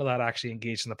fraction of that actually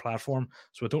engaged in the platform.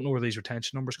 So I don't know where these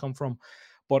retention numbers come from.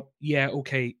 But yeah,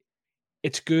 okay,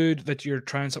 it's good that you're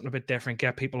trying something a bit different,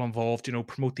 get people involved,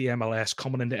 promote the MLS,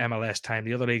 coming into MLS time.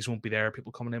 The other leagues won't be there.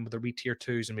 People coming in with their tier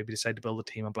 2s and maybe decide to build a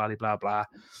team and blah, blah, blah.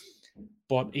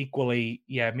 But equally,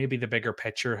 yeah, maybe the bigger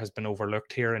picture has been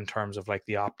overlooked here in terms of like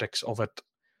the optics of it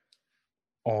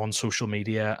on social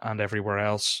media and everywhere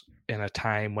else in a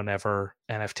time whenever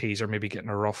NFTs are maybe getting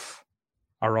a rough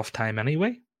time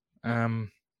anyway. I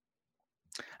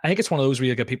think it's one of those where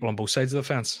you get people on both sides of the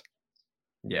fence.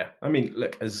 Yeah. I mean,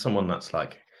 look, as someone that's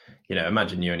like,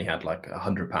 imagine you only had like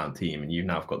 £100 team and you've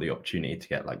now got the opportunity to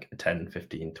get like a 10,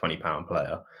 15, £20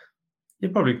 player. You're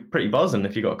probably pretty buzzing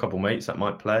if you got a couple mates that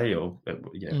might play or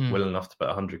willing enough to put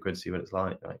 100 quid, see what it's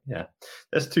like. Yeah,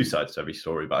 there's two sides to every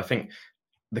story, but I think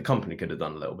the company could have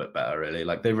done a little bit better, really.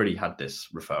 Like they really had this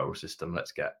referral system.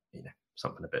 Let's get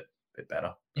something a bit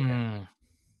better.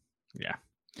 Yeah.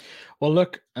 Well,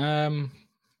 look,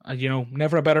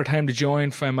 never a better time to join.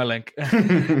 Find my link.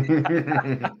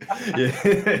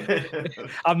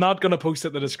 I'm not going to post it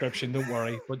in the description. Don't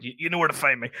worry, but you know where to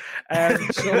find me.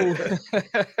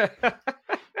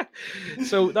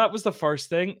 So that was the first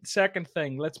thing. Second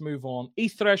thing, let's move on.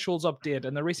 ETH thresholds update.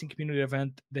 In the recent community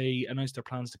event, they announced their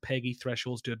plans to peg ETH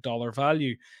thresholds to $1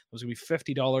 value. There's going to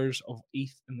be $50 of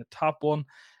ETH in the top one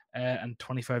and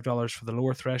 $25 for the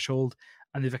lower threshold.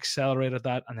 And they've accelerated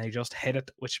that and they just hit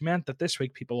it, which meant that this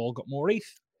week people all got more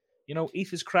ETH.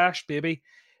 ETH has crashed, baby.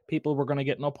 People were going to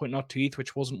get 0.02 ETH,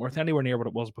 which wasn't worth anywhere near what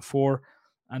it was before.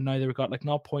 And now they've got like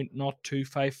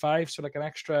 0.0255, so like an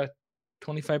extra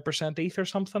 25% ETH or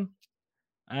something.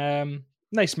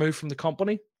 Nice move from the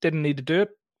company. Didn't need to do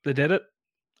it. They did it.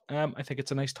 I think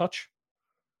it's a nice touch.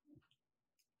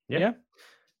 Yeah.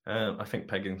 I think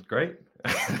pegging's great.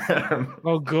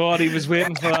 Oh God, he was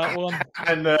waiting for that one.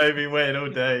 I know, I've been waiting all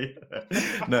day.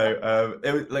 No,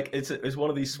 it was like it's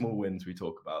one of these small wins we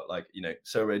talk about. Like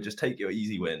so just take your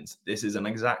easy wins. This is an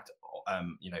exact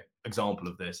example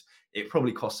of this. It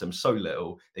probably costs them so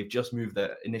little. They've just moved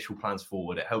their initial plans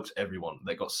forward. It helps everyone.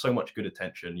 They got so much good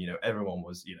attention. Everyone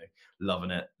was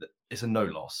loving it. It's a no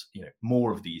loss.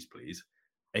 More of these, please.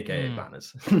 AKA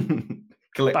banners.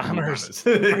 Banners.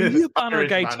 Are you a banner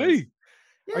guy too?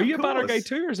 Yeah, Are of you a banner guy course.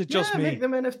 too, or is it just Yeah, make me?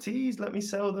 them NFTs. Let me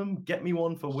sell them. Get me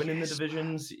one for winning the Yes, man.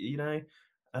 divisions.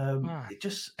 Man, It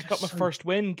just I got my so first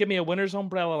win. Give me a winner's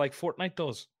umbrella like Fortnite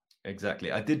does.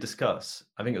 exactly. I did discuss,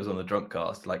 I think it was on the drunk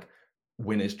cast, like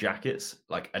winners jackets,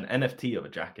 like an NFT of a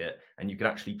jacket, and you could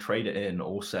actually trade it in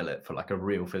or sell it for like a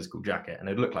real physical jacket. And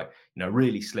it'd look like,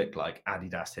 really slick, like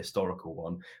Adidas historical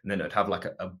one. And then it'd have like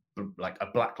a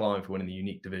black line for winning the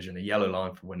unique division, a yellow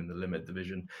line for winning the limit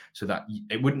division, so that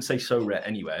it wouldn't say so rare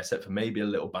anywhere except for maybe a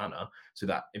little banner, so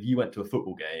that if you went to a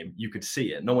football game, you could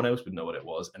see it. No one else would know what it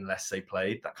was unless they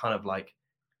played. That kind of like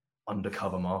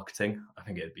undercover marketing. I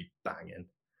think it'd be banging.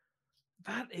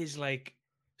 That is like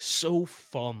so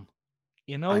fun,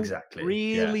 Exactly.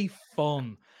 Yeah. really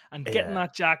fun. And getting Yeah.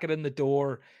 that jacket in the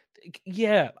door.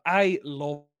 Yeah, I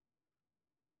love.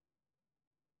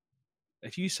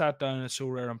 If you sat down a so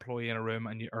rare employee in a room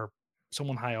and or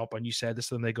someone high up and you said this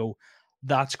to them, they go,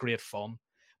 "That's great fun,"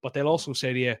 but they'll also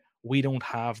say to you, "We don't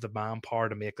have the manpower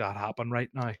to make that happen right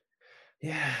now."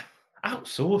 Yeah.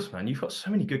 Outsource, man. You've got so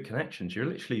many good connections. You're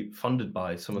literally funded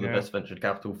by some of the Yeah. best venture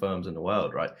capital firms in the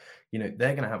world, right? They're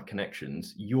going to have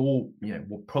connections. You're,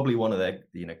 probably one of their,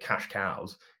 cash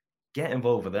cows. Get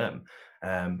involved with them.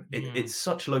 Mm. It's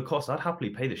such low cost. I'd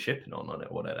happily pay the shipping on it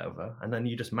or whatever, and then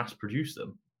you just mass produce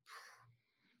them.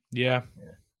 Yeah. Yeah.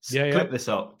 Yeah. Yeah. Clip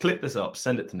this up,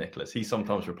 send it to Nicholas. He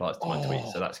sometimes replies to my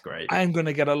tweets, so Oh, that's great. I'm going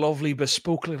to get a lovely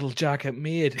bespoke little jacket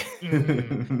made.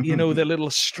 The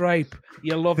little stripe.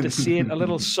 You love to see it. A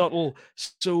little subtle,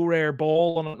 so rare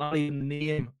ball on it, not even the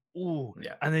name. Ooh.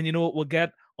 Yeah. And then you know what we'll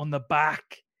get on the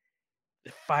back?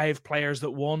 The 5 players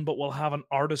that won, but we'll have an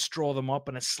artist draw them up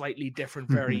in a slightly different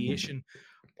variation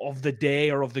of the day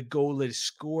or of the goal they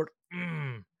scored.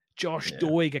 Josh Yeah.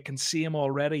 Doig, I can see him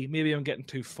already. Maybe I'm getting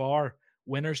too far.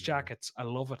 Winners jackets. I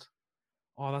love it.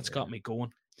 Oh, that's got me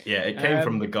going. Yeah, it came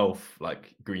from the golf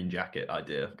like green jacket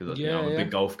idea because I'm a Yeah.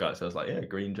 big golf guy, so I was like, yeah,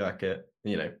 green jacket,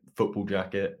 football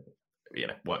jacket,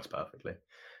 works perfectly.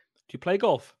 Do you play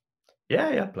golf?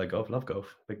 Yeah, play golf, love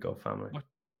golf, big golf family.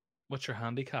 What's your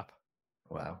handicap?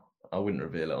 Wow, I wouldn't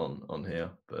reveal it on here,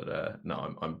 but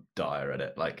no, I'm dire at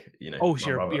it. Like Oh,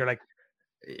 so my brother. you're like,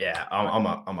 Yeah,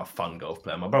 I'm a fun golf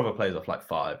player. My brother plays off like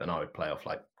 5, and I would play off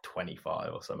like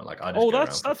 25 or something. Like I just oh, go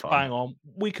that's around for fun. bang on.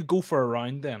 We could go for a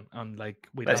round then, and like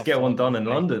we'd Let's have get one fun. done in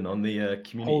Like, London on the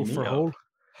community hole for meetup. hole.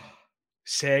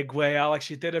 Segue, Alex,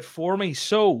 you did it for me.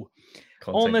 So,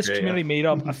 on Content this creator. community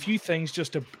meetup, a few things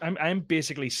just to I'm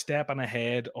basically stepping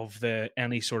ahead of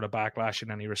any sort of backlash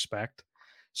in any respect.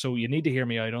 So you need to hear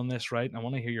me out on this, right? And I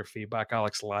want to hear your feedback,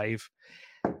 Alex, live.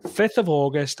 5th of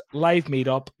August, live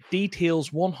meetup. Details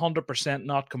 100%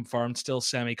 not confirmed, still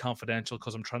semi-confidential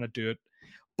because I'm trying to do it.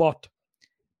 But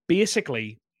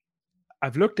basically,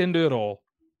 I've looked into it all.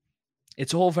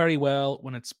 It's all very well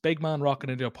when it's big man rocking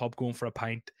into a pub going for a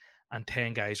pint and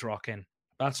 10 guys rock in.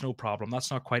 That's no problem. That's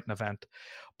not quite an event.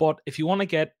 But if you want to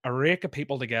get a rake of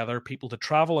people together, people to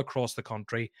travel across the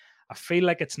country, I feel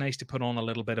like it's nice to put on a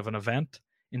little bit of an event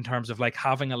in terms of like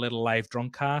having a little live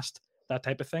drunk cast, that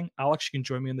type of thing. Alex, you can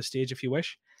join me on the stage if you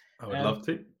wish. I would love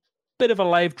to. Bit of a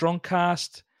live drunk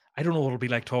cast. I don't know what it'll be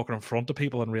like talking in front of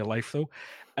people in real life, though.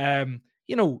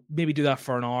 Maybe do that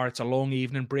for an hour. It's a long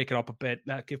evening, break it up a bit,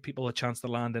 that give people a chance to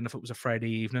land in if it was a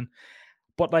Friday evening.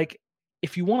 But like,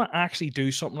 if you want to actually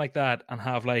do something like that and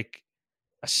have like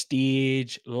a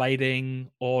stage,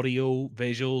 lighting, audio,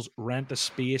 visuals, rent a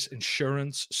space,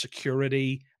 insurance,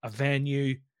 security, a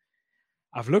venue,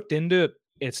 I've looked into it.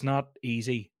 It's not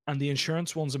easy. And the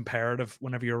insurance one's imperative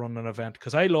whenever you're running an event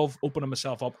because I love opening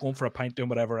myself up, going for a pint, doing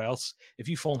whatever else. If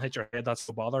you fall and hit your head, that's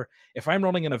no bother. If I'm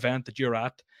running an event that you're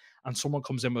at and someone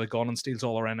comes in with a gun and steals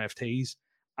all our NFTs,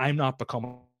 I'm not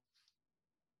becoming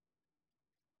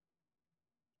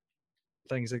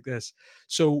things like this.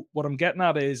 So what I'm getting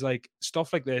at is like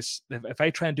stuff like this. If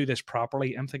I try and do this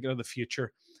properly, I'm thinking of the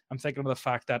future. I'm thinking of the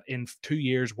fact that in 2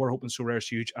 years, we're hoping So Rare is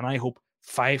huge. And I hope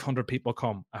 500 people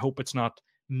come. I hope it's not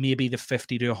maybe the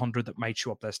 50 to 100 that might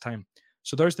show up this time.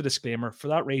 So there's the disclaimer. For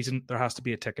that reason, there has to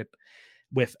be a ticket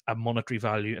with a monetary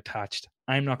value attached.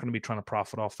 I'm not going to be trying to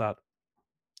profit off that.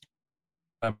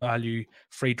 Value,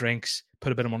 free drinks,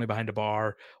 put a bit of money behind the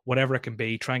bar, whatever it can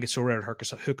be. Try and get So Rare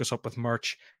to hook us up with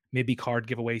merch, maybe card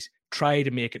giveaways. Try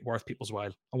to make it worth people's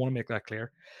while. I want to make that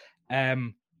clear.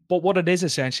 But what it is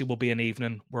essentially will be an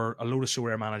evening where a load of So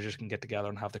Rare managers can get together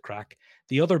and have the crack.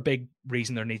 The other big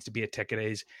reason there needs to be a ticket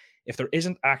is if there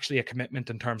isn't actually a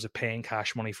commitment in terms of paying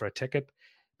cash money for a ticket,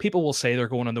 people will say they're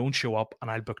going and don't show up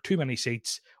and I'll book too many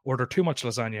seats, order too much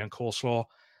lasagna and coleslaw,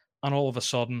 and all of a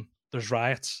sudden there's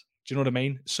riots. Do you know what I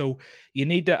mean? So you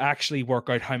need to actually work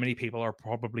out how many people are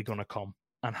probably going to come,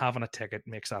 and having a ticket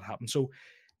makes that happen. So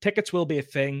tickets will be a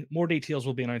thing. More details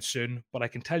will be announced soon, but I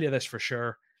can tell you this for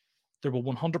sure. There will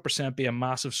 100% be a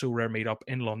massive So Rare meetup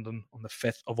in London on the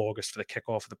 5th of August for the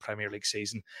kickoff of the Premier League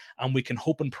season. And we can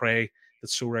hope and pray that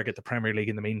So Rare get the Premier League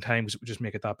in the meantime, because it would just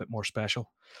make it that bit more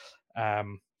special.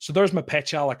 So there's my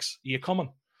pitch, Alex. Are you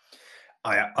coming?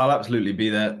 I'll absolutely be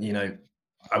there.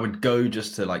 I would go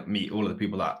just to like meet all of the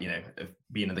people that, have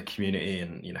been in the community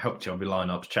and, helped you on your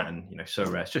lineups, chatting, So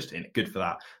Rare. It's just good for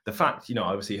that. The fact, I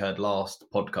obviously heard last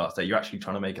podcast that you're actually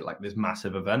trying to make it like this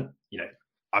massive event,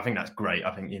 I think that's great.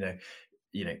 I think,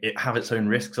 it have its own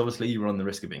risks. Obviously, you run the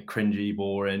risk of being cringy,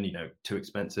 boring, too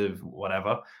expensive,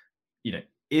 whatever.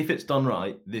 If it's done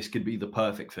right, this could be the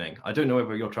perfect thing. I don't know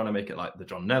whether you're trying to make it like the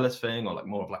John Nellis thing or like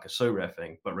more of like a So Rare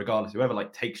thing, but regardless, whoever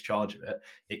like takes charge of it,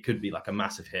 it could be like a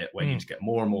massive hit where you just get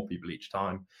more and more people each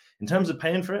time. In terms of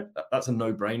paying for it, that's a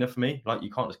no-brainer for me. Like, you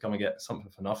can't just come and get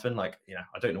something for nothing. Like,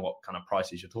 I don't know what kind of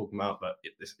prices you're talking about, but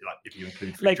if you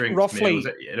include free drinks,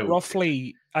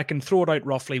 roughly, I can throw it out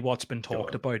roughly what's been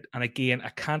talked about. And again, I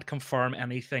can't confirm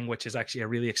anything, which is actually a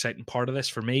really exciting part of this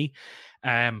for me.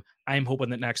 I'm hoping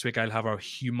that next week I'll have a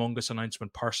humongous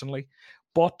announcement personally,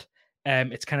 but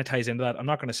it kind of ties into that. I'm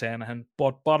not going to say anything,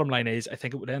 but bottom line is, I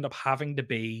think it would end up having to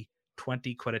be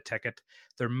 20 quid a ticket.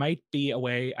 There might be a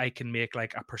way I can make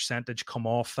like a percentage come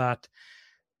off that.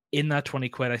 In that 20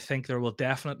 quid, I think there will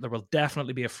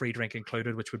definitely be a free drink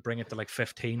included, which would bring it to like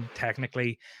 15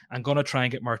 technically. I'm going to try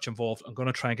and get merch involved. I'm going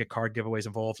to try and get card giveaways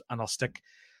involved, and I'll stick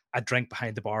a drink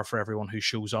behind the bar for everyone who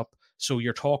shows up. So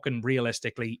you're talking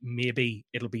realistically, maybe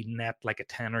it'll be net like a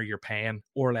tenner you're paying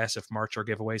or less if merch or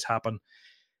giveaways happen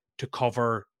to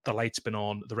cover the lights been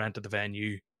on, the rent of the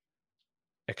venue,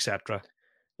 etc.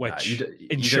 Which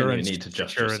insurance, you don't need to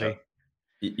security.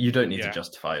 You don't need to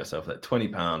justify yourself. That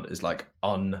 £20 is like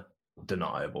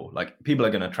undeniable. Like, people are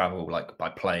going to travel like by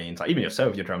planes. Like, even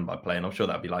yourself, you're traveling by plane. I'm sure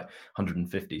that'd be like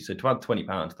 150. So to add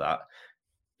 £20 to that,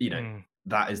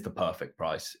 that is the perfect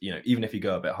price. Even if you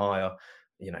go a bit higher,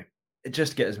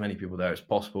 just get as many people there as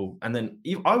possible. And then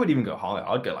I would even go higher.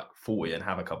 I'd go like 40 and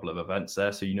have a couple of events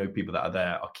there. So, people that are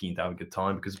there are keen to have a good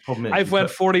time, because the problem is I've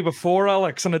went 40 before,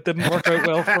 Alex, and it didn't work out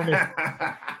well for me.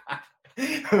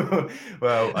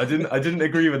 Well, I didn't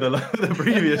agree with the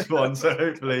previous one, so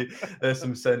hopefully there's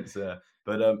some sense there.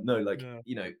 But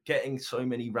getting so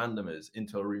many randomers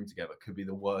into a room together could be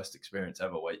the worst experience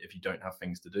ever if you don't have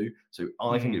things to do. So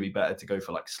I think it'd be better to go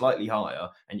for like slightly higher,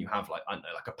 and you have like, I don't know,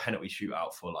 like a penalty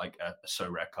shootout for like a So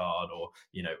Rare card, or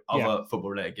other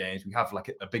football related games. We have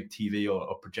like a big TV or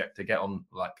a projector, get on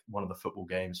like one of the football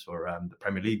games for the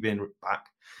Premier League being back.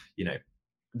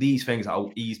 These things that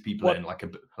will ease people in like a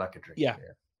drink. Yeah.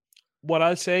 What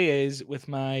I'll say is, with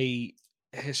my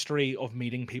history of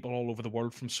meeting people all over the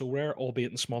world from So Rare,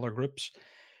 albeit in smaller groups,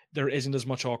 there isn't as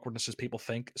much awkwardness as people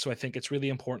think. So I think it's really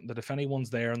important that if anyone's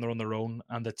there and they're on their own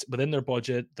and it's within their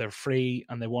budget, they're free,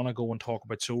 and they want to go and talk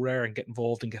about So Rare and get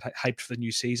involved and get hyped for the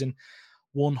new season,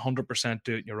 100%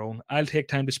 do it on your own. I'll take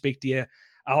time to speak to you.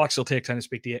 Alex will take time to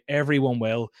speak to you. Everyone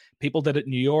will. People did it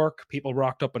in New York. People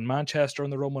rocked up in Manchester on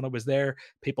the road when I was there.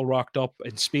 People rocked up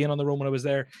in Spain on the road when I was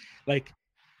there. Like,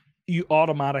 you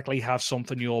automatically have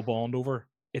something you all bond over.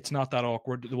 It's not that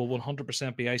awkward. There will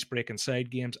 100% be ice-breaking side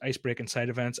games, ice-breaking side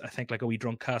events. I think like a wee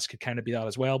drunk cast could kind of be that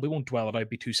as well. We won't dwell it out,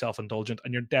 be too self-indulgent,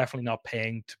 and you're definitely not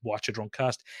paying to watch a drunk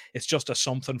cast. It's just a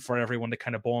something for everyone to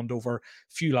kind of bond over,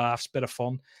 few laughs, bit of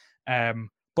fun.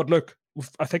 But look,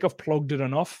 I think I've plugged it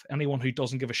enough. Anyone who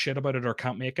doesn't give a shit about it or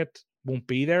can't make it won't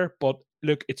be there. But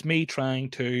look, it's me trying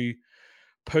to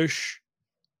push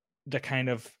the kind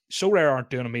of So Rare aren't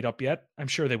doing a meetup yet. I'm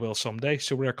sure they will someday.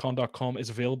 SoRareCon.com is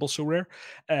available. So Rare.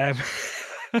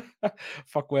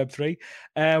 Fuck Web3.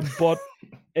 But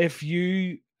if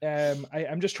you,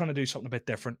 I'm just trying to do something a bit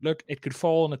different. Look, it could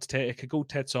fall on its it could go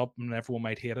tits up, and everyone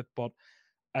might hate it, but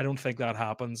I don't think that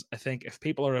happens. I think if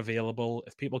people are available,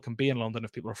 if people can be in London,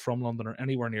 if people are from London or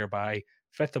anywhere nearby,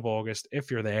 5th of August,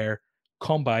 if you're there,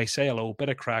 come by, say hello, bit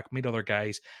of crack, meet other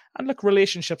guys. And look,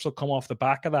 relationships will come off the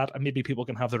back of that, and maybe people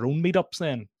can have their own meetups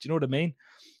then. Do you know what I mean?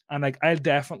 And like, I'll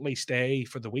definitely stay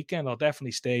for the weekend. I'll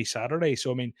definitely stay Saturday.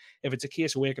 So, I mean, if it's a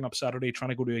case of waking up Saturday, trying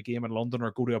to go to a game in London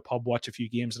or go to a pub, watch a few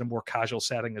games in a more casual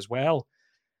setting as well,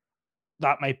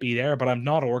 that might be there, but I'm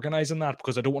not organising that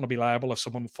because I don't want to be liable if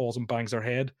someone falls and bangs their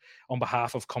head on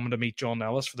behalf of coming to meet John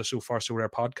Ellis for the So Far So Rare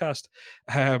podcast.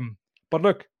 But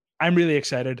look, I'm really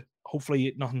excited.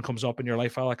 Hopefully nothing comes up in your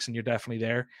life, Alex, and you're definitely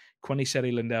there. Quinny said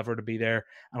he'll endeavour to be there,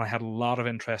 and I had a lot of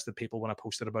interested people when I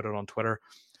posted about it on Twitter.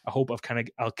 I hope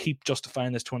I'll keep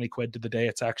justifying this 20 quid to the day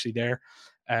it's actually there.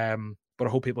 But I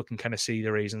hope people can kind of see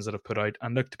the reasons that I've put out.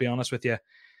 And look, to be honest with you,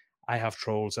 I have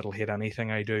trolls that'll hate anything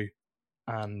I do.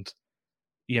 And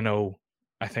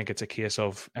I think it's a case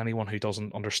of anyone who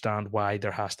doesn't understand why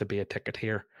there has to be a ticket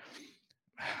here,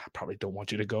 I probably don't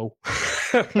want you to go.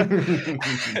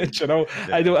 You know,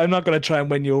 Yeah. I'm not going to try and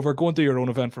win you over. Go and do your own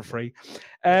event for free.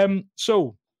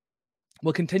 So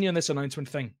we'll continue on this announcement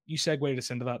thing. You segued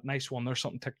us into that. Nice one. There's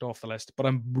something ticked off the list, but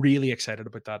I'm really excited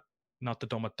about that. Not to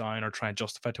dumb it down or try and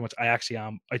justify too much. I actually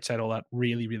am, outside all that,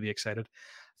 really, really excited.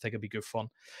 I think it'd be good fun.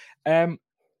 The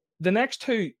next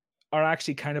two are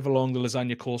actually kind of along the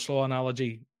lasagna coleslaw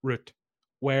analogy route,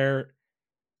 where,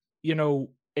 you know,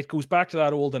 it goes back to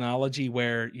that old analogy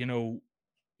where, you know,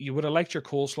 you would have liked your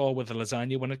coleslaw with the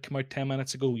lasagna when it came out 10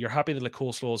 minutes ago. You're happy that the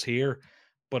coleslaw is here,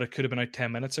 but it could have been out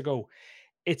 10 minutes ago.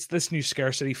 It's this new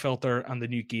scarcity filter and the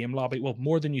new game lobby. Well,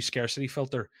 more than new scarcity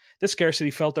filter. This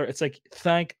scarcity filter, it's like,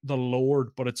 thank the Lord,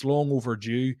 but it's long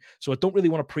overdue. So I don't really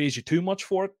want to praise you too much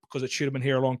for it because it should have been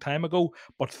here a long time ago.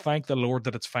 But thank the Lord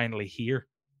that it's finally here.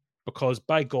 Because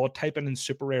by God, typing in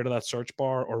super rare to that search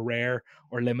bar or rare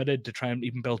or limited to try and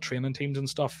even build training teams and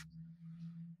stuff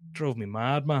drove me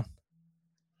mad, man.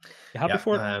 You happy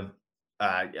for it?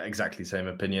 Yeah, exactly same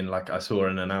opinion. Like, I saw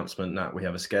an announcement that we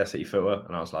have a scarcity filter,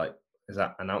 and I was like, is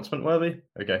that announcement worthy?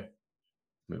 Okay,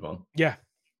 move on. Yeah.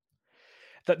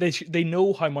 That they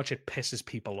know how much it pisses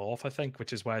people off, I think,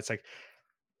 which is why it's like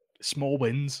small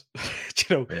wins.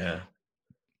 You know, Yeah.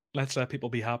 Let's let people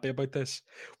be happy about this.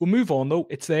 We'll move on though.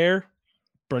 It's there.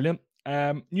 Brilliant.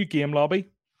 New game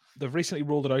lobby. They've recently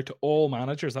rolled it out to all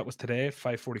managers. That was today at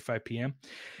 5:45 p.m.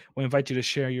 We invite you to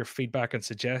share your feedback and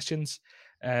suggestions.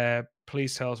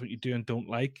 Please tell us what you do and don't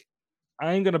like.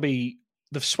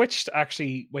 They've switched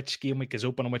actually which game week is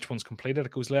open and which one's completed.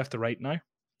 It goes left to right now,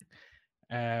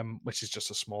 which is just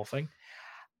a small thing.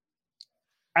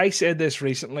 I said this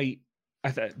recently.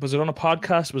 Was it on a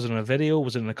podcast? Was it in a video?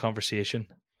 Was it in a conversation?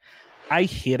 I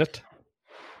hate it,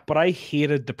 but I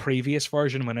hated the previous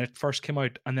version when it first came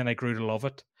out, and then I grew to love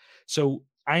it. So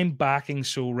I'm backing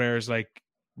So Rare's like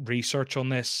research on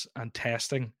this and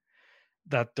testing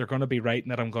that they're going to be right and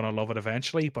that I'm going to love it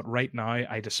eventually. But right now,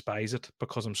 I despise it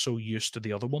because I'm so used to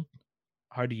the other one.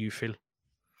 How do you feel?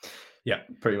 Yeah,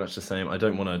 pretty much the same. I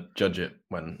don't want to judge it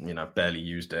when, you know, I've barely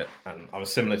used it. And I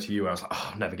was similar to you. I was like,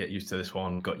 I'll never get used to this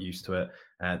one, got used to it.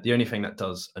 The only thing that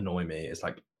does annoy me is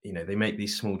like, you know, they make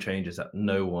these small changes that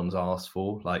no one's asked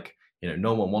for. Like, you know,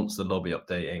 no one wants the lobby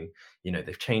updating. You know,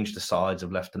 they've changed the sides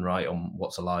of left and right on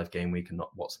what's a live game week and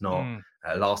not what's not.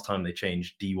 Last time they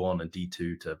changed D1 and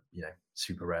D2 to, you know,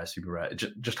 super rare.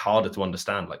 Just harder to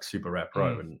understand, like super rare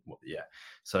pro. And yeah.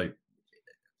 So,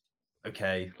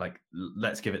 okay, like,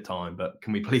 let's give it time, but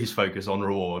can we please focus on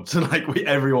rewards? Like,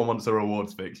 everyone wants a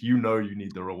rewards fix. You know, you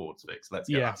need the rewards fix. Let's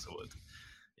get that sorted.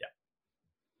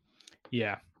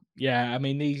 Yeah. I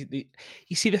mean,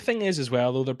 you see, the thing is as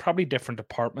well, though, they're probably different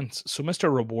departments. So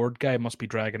Mr. Reward guy must be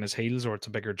dragging his heels, or it's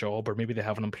a bigger job, or maybe they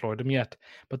haven't employed him yet.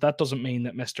 But that doesn't mean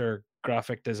that Mr.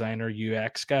 Graphic Designer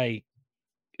UX guy,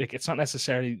 like, it's not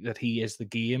necessarily that he is the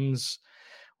game's,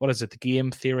 what is it, the game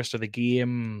theorist or the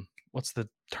game, what's the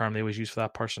term they always use for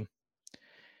that person?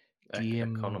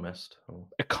 Economist.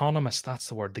 Economist, that's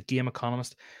the word, the game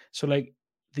economist. So, like,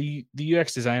 the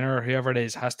UX designer or whoever it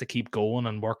is has to keep going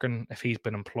and working if he's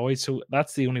been employed. So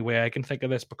that's the only way I can think of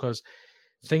this, because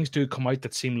things do come out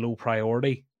that seem low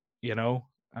priority, you know.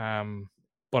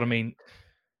 But I mean,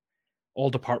 all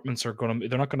departments they're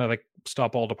not going to like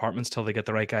stop all departments till they get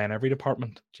the right guy in every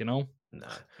department, you know? No,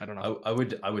 I don't know.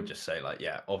 I would just say, like,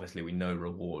 yeah, obviously we know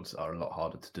rewards are a lot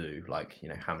harder to do. Like, you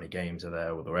know, how many games are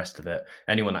there or the rest of it.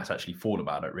 Anyone that's actually thought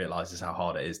about it realizes how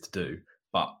hard it is to do.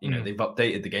 But, you know, they've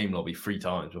updated the game lobby 3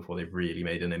 times before they've really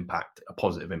made an impact, a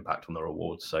positive impact on the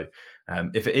rewards. So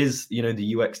if it is, you know,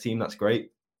 the UX team, that's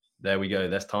great. There we go.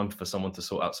 There's time for someone to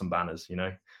sort out some banners, you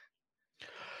know.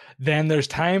 Then there's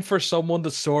time for someone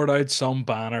to sort out some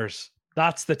banners.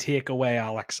 That's the takeaway,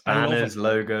 Alex. Banners,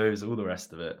 logos, all the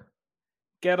rest of it.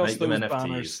 Get us those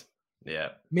banners. Yeah.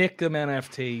 Make them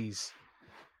NFTs.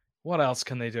 What else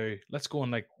can they do? Let's go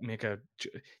and like make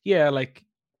like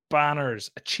banners,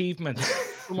 achievements.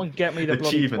 Someone get me the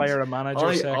bloody player and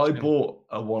manager section. I bought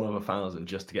a 1 of 1,000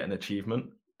 just to get an achievement,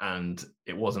 and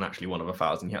it wasn't actually 1 of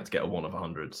 1,000. You had to get a 1 of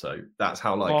 100. So that's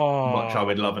how much I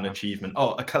would love an achievement.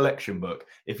 Oh, a collection book.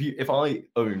 If I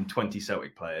own 20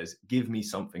 Celtic players, give me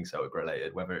something Celtic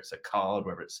related, whether it's a card,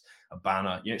 whether it's a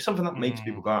banner, you know, something that makes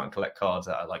people go out and collect cards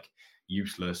that are like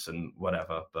useless and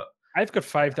whatever. But I've got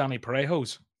 5 Danny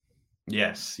Parejos.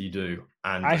 Yes, you do.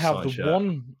 And I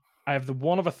have the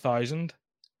 1 of 1,000,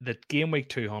 the game week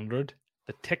 200,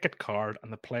 the ticket card,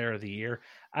 and the player of the year.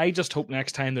 I just hope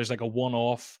next time there's like a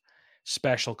one-off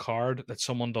special card that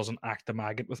someone doesn't act the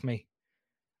maggot with me.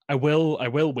 I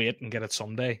will wait and get it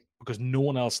someday, because no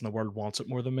one else in the world wants it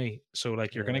more than me. So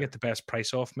like you're going to get the best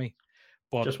price off me,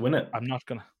 but just win it. I'm not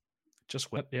going to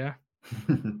just win it. Yeah.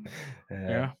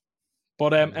 Yeah.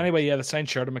 But anyway, the signed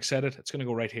shirt, I'm excited. It's going to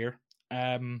go right here.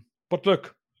 But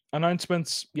look,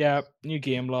 announcements. Yeah, new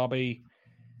game lobby.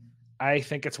 I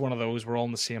think it's one of those. We're all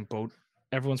in the same boat.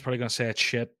 Everyone's probably going to say it's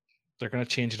shit. They're going to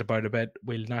change it about a bit.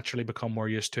 We'll naturally become more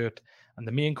used to it. And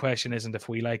the main question isn't if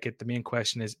we like it. The main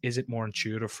question is it more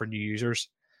intuitive for new users?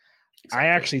 Exactly.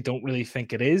 I actually don't really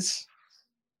think it is,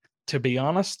 to be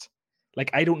honest.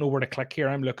 Like, I don't know where to click here.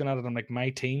 I'm looking at it. I'm like, my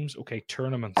teams. Okay,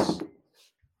 tournaments.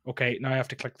 Okay, now I have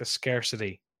to click the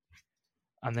scarcity.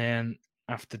 And then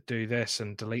I have to do this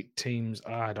and delete teams.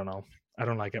 I don't know. I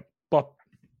don't like it. But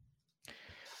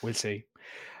we'll see.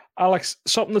 Alex,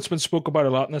 something that's been spoke about a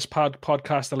lot in this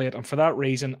podcast of late, and for that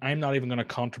reason, I'm not even going to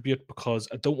contribute because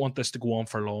I don't want this to go on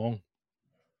for long.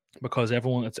 Because I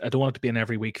don't want it to be an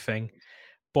every week thing.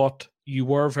 But you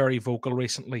were very vocal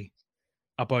recently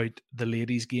about the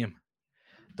ladies' game,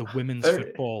 the women's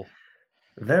football.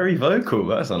 Very vocal.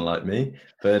 That's unlike me.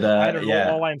 But I don't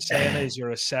know. All I'm saying is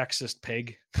you're a sexist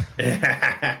pig.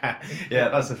 Yeah,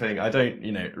 that's the thing. I don't,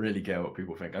 really care what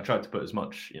people think. I tried to put as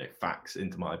much, facts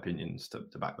into my opinions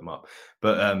to back them up.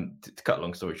 But to cut a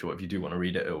long story short, if you do want to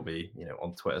read it, it'll be,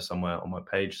 on Twitter somewhere on my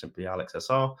page,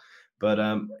 SimplyAlexSR. But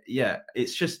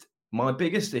it's just my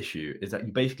biggest issue is that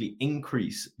you basically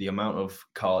increase the amount of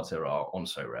cards there are on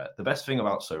So Rare. The best thing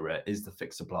about So Rare is the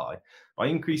fixed supply. By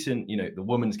increasing, the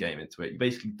women's game into it, you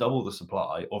basically double the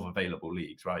supply of available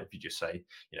leagues, right? If you just say,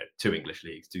 2 English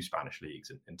leagues, 2 Spanish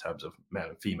leagues in terms of male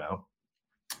and female.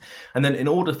 And then in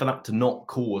order for that to not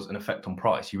cause an effect on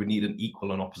price, you would need an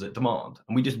equal and opposite demand.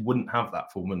 And we just wouldn't have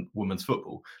that for women's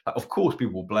football. Like, of course,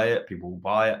 people will play it, people will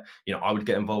buy it. I would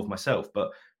get involved myself.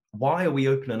 But why are we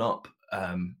opening up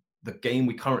the game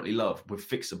we currently love with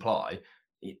fixed supply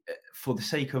for the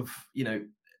sake of,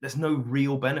 there's no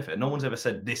real benefit. No one's ever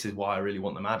said this is why I really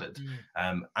want them added.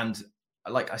 And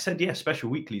like I said, special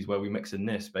weeklies where we mix in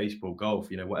this, baseball, golf,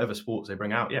 whatever sports they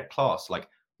bring out. Class, like,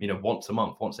 once a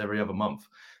month, once every other month.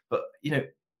 But,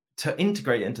 to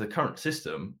integrate it into the current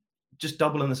system, just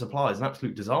doubling the supply is an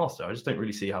absolute disaster. I just don't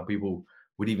really see how people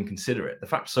would even consider it. The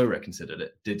fact So Rare considered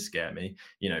it did scare me.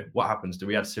 What happens? Do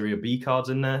we add Serie B cards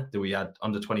in there? Do we add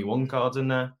under 21 cards in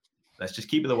there? Let's just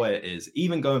keep it the way it is.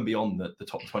 Even going beyond the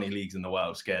top 20 leagues in the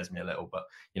world scares me a little, but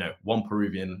one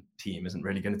Peruvian team isn't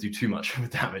really going to do too much of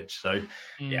damage. So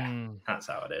that's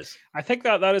how it is. I think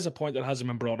that is a point that hasn't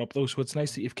been brought up though. So it's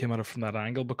nice that you've come at it from that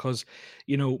angle because,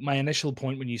 my initial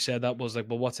point when you said that was like,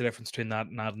 well, what's the difference between that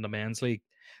and adding the men's league?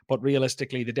 But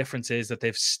realistically, the difference is that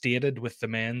they've stated with the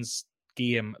men's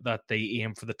game that they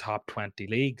aim for the top 20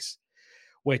 leagues,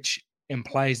 which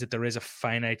implies that there is a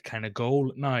finite kind of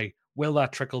goal. Now, will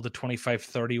that trickle to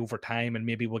 25-30 over time and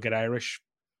maybe we'll get Irish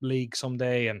league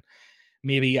someday and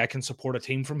maybe I can support a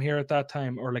team from here at that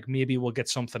time, or like maybe we'll get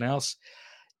something else,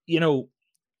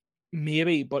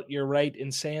 maybe. But you're right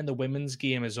in saying the women's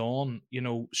game is on,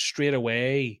 straight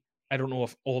away. I don't know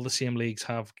if all the same leagues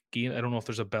have game. I don't know if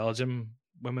there's a Belgium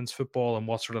women's football and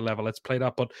what sort of level it's played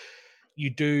at, but you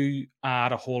do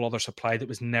add a whole other supply that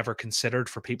was never considered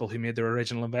for people who made their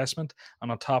original investment.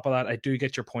 And on top of that, I do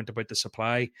get your point about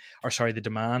the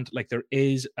demand. Like, there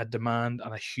is a demand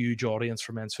and a huge audience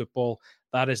for men's football.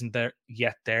 That isn't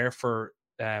there for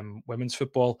women's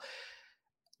football.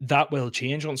 That will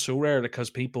change on So Rare because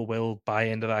people will buy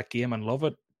into that game and love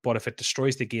it. But if it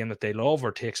destroys the game that they love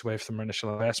or takes away from their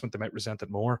initial investment, they might resent it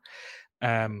more.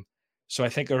 So I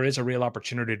think there is a real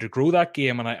opportunity to grow that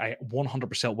game, and I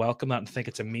 100% welcome that and think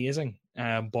it's amazing.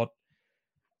 But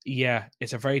yeah,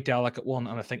 it's a very delicate one,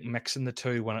 and I think mixing the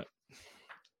two when it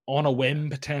on a whim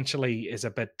potentially is a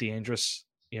bit dangerous.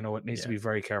 It needs to be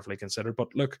very carefully considered.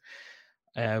 But look,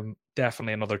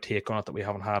 definitely another take on it that we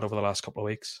haven't had over the last couple of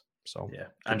weeks. So yeah,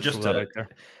 and just that out there.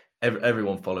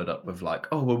 Everyone followed up with like,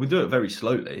 oh, well, we do it very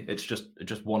slowly. It's just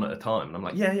one at a time. And I'm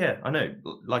like, yeah, I know,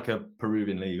 like a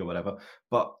Peruvian league or whatever.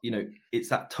 But, it's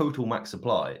that total max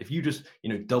supply. If you just,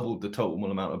 doubled the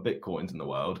total amount of Bitcoins in the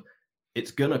world,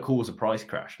 it's going to cause a price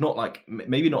crash. Not like,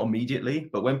 maybe not immediately,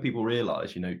 but when people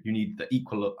realize, you need the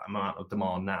equal amount of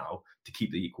demand now to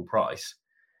keep the equal price,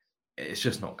 it's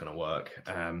just not going to work.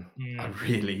 I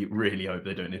really, really hope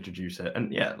they don't introduce it.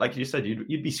 And yeah, like you said,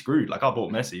 you'd be screwed. Like, I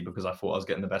bought Messi because I thought I was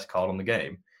getting the best card on the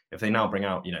game. If they now bring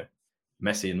out,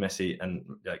 Messi and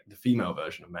like the female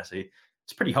version of Messi,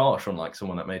 it's pretty harsh on like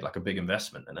someone that made like a big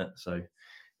investment in it. So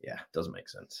yeah, it doesn't make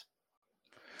sense.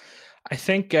 I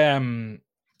think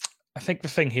the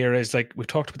thing here is, like, we've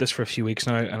talked about this for a few weeks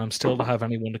now, and I'm still to have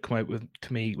anyone to come out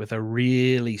to me with a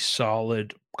really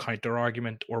solid counter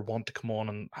argument or want to come on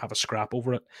and have a scrap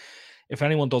over it. if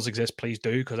anyone does exist, please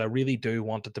do, because I really do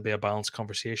want it to be a balanced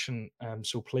conversation.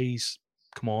 So please,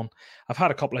 come on. I've had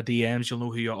a couple of DMs. You'll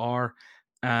know who you are,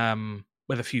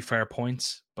 with a few fair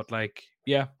points. But like,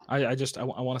 yeah, I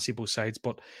want to see both sides.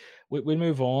 But we'll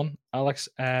move on, Alex.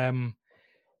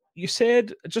 You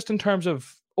said just in terms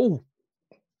of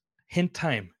hint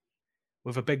time. We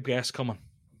have a big guest coming.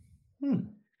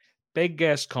 Big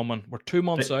guest coming. We're 2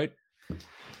 months out.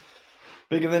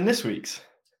 Bigger than this week's?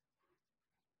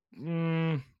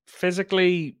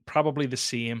 Physically, probably the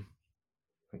same.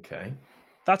 Okay.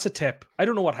 That's a tip. I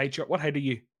don't know what height you're. What height are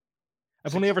you?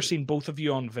 I've only ever seen both of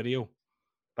you on video.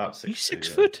 About 6'2". Are you 6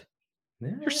 foot?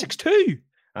 Yeah. You're 6'2".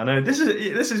 I know. This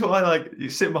is why, like, you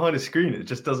sit behind a screen. It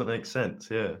just doesn't make sense.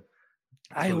 Yeah.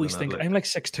 I always think I'm like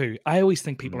 6'2". I always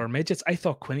think people are midgets. I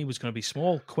thought Quinny was going to be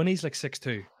small. Quinny's like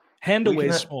 6'2". Hendaway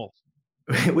is small.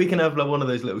 We can have like one of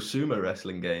those little sumo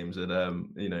wrestling games, and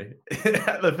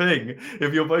the thing,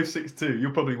 if you're both 6'2",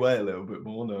 you'll probably weigh a little bit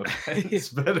more now. But it's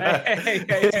the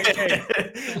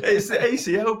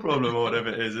ACL problem or whatever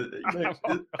it is.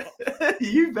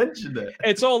 You mentioned it.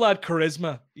 It's all that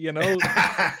charisma, you know.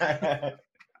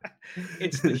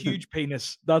 It's the huge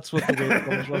penis. That's what the weight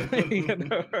comes from. You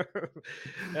know?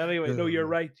 Anyway, no, you're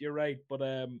right.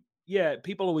 But yeah,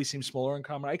 people always seem smaller on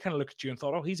camera. I kind of look at you and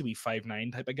thought, oh, he's a wee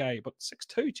 5'9" type of guy, but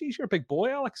 6'2". Geez, you're a big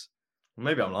boy, Alex.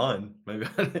 Maybe I'm lying. Maybe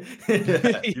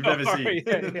you've never seen.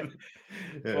 Yeah.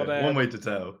 But, one way to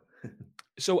tell.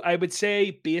 So I would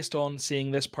say, based on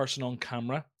seeing this person on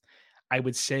camera, I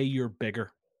would say you're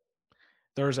bigger.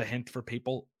 There's a hint for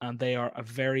people, and they are a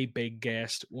very big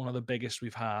guest, one of the biggest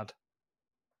we've had.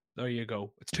 There you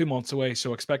go. It's 2 months away,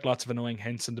 so expect lots of annoying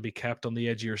hints and to be kept on the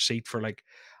edge of your seat for like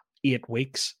 8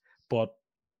 weeks. But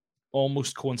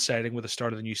almost coinciding with the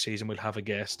start of the new season, we'll have a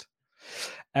guest.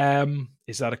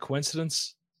 Is that a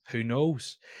coincidence? Who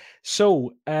knows?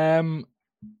 So,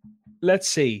 let's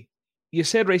see. You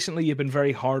said recently you've been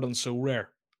very hard on So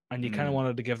Rare, and you kind of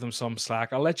wanted to give them some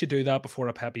slack. I'll let you do that before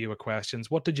I pepper you with questions.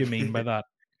 What did you mean by that?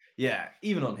 Yeah,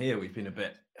 even on here, we've been a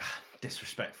bit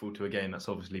disrespectful to a game that's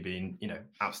obviously been,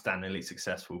 outstandingly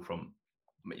successful from,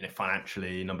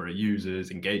 financially, number of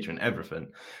users, engagement, everything.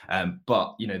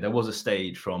 But there was a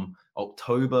stage from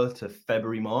October to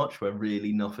February, March where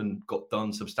really nothing got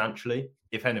done substantially.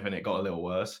 If anything, it got a little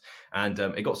worse. And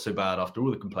it got so bad after all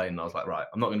the complaining, I was like, right,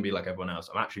 I'm not going to be like everyone else.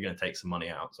 I'm actually going to take some money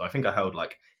out. So I think I held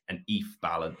like an ETH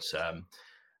balance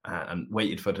and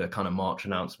waited for the kind of March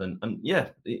announcement. And yeah,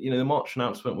 the March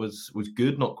announcement was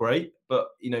good, not great. But,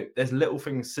 there's little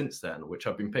things since then, which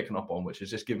I've been picking up on, which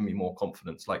has just given me more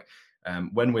confidence. Like,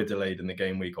 when we're delayed in the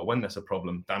game week or when there's a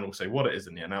problem, Dan will say what it is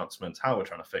in the announcements, how we're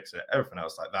trying to fix it, everything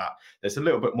else like that. There's a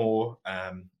little bit more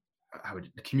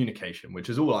communication, which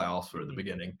is all I asked for at the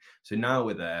beginning. So now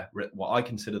we're there, what I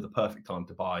consider the perfect time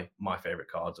to buy my favorite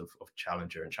cards of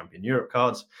Challenger and Champion Europe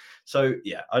cards. So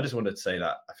yeah, I just wanted to say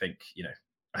that I think,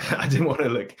 I didn't want to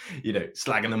look,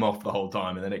 slagging them off the whole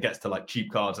time, and then it gets to like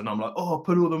cheap cards, and I'm like, oh,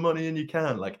 put all the money in you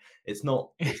can. Like, it's not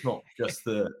just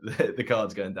the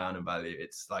cards going down in value.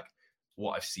 It's like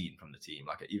what I've seen from the team.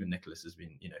 Like even Nicholas has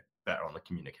been, better on the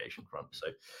communication front. So,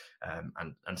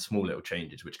 and small little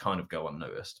changes which kind of go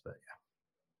unnoticed. But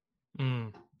yeah.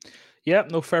 Yeah,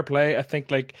 no, fair play. I think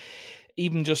like,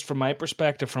 even just from my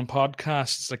perspective, from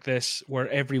podcasts like this, where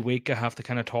every week I have to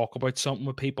kind of talk about something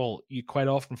with people, you quite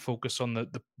often focus on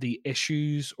the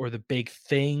issues or the big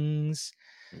things.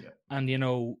 Yeah. And,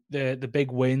 the big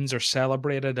wins are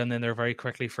celebrated and then they're very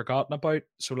quickly forgotten about.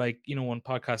 So like, on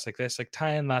podcasts like this, like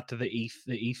tying that to the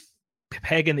ETH,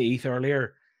 pegging the ETH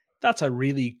earlier, that's a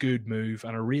really good move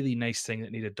and a really nice thing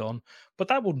that needed done. But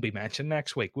that wouldn't be mentioned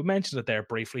next week. We mentioned it there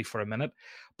briefly for a minute,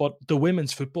 but the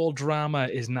women's football drama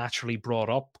is naturally brought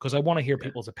up because I want to hear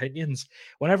people's opinions.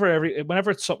 Whenever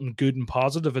it's something good and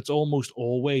positive, it's almost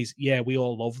always, yeah, we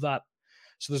all love that.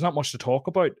 So there's not much to talk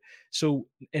about. So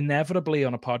inevitably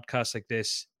on a podcast like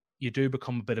this, you do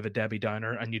become a bit of a Debbie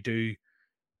Downer and you do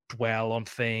dwell on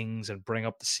things and bring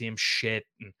up the same shit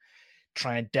and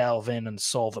try and delve in and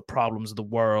solve the problems of the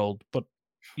world. But,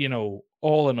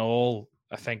 all in all,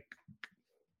 I think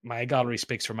my gallery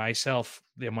speaks for myself,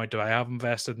 the amount that I have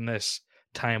invested in this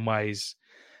time-wise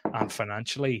and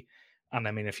financially. And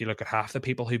I mean, if you look at half the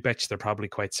people who bitch, they're probably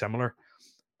quite similar.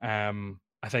 I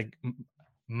think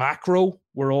macro,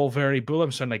 we're all very bullish.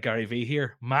 I'm sounding like Gary V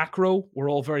here. Macro, we're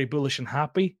all very bullish and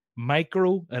happy.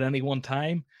 Micro, at any one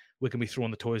time, we can be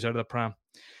throwing the toys out of the pram.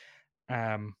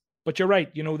 But you're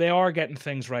right, they are getting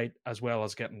things right as well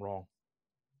as getting wrong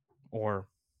or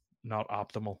not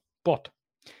optimal. But,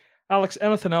 Alex,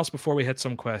 anything else before we hit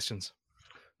some questions?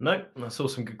 No, I saw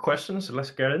some good questions, so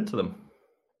let's get into them.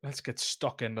 Let's get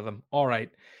stuck into them. All right.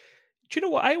 Do you know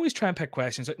what? I always try and pick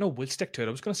questions like, no, we'll stick to it.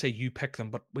 I was going to say you pick them,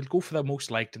 but we'll go for the most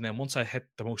liked, and then once I hit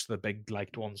the most of the big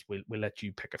liked ones, we'll let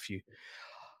you pick a few.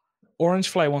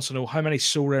 Orangefly wants to know how many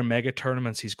So Rare mega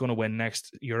tournaments he's going to win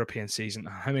next European season,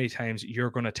 and how many times you're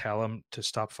going to tell him to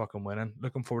stop fucking winning.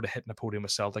 Looking forward to hitting a podium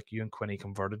with Celtic. You and Quinny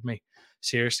converted me.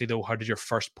 Seriously though, how did your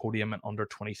first podium in under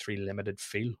 23 limited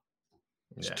feel?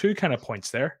 There's two kind of points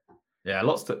there. Yeah,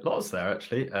 lots there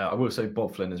actually. I will say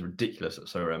Bob Flynn is ridiculous at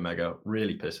So Rare Mega.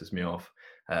 Really pisses me off.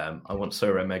 I want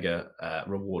So Rare Mega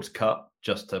rewards cut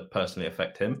just to personally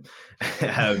affect him.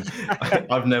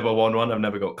 I've never won one. I've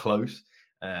never got close.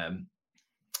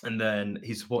 And then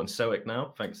he's supporting Stoic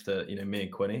now, thanks to me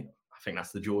and Quinny. I think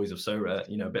that's the joys of So Rare.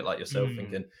 A bit like yourself,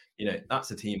 thinking that's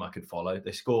a team I could follow.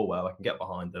 They score well. I can get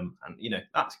behind them, and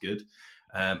that's good.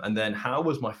 And then how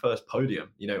was my first podium?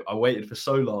 I waited for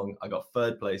so long. I got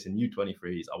third place in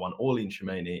U23s. I won Orlean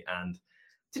Shimani and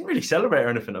didn't really celebrate or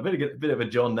anything. I'm a bit of a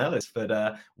John Nellis, but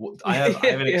I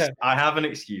have an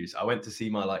excuse. I went to see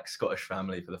my Scottish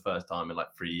family for the first time in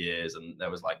 3 years, and there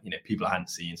was people I hadn't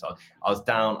seen. So I was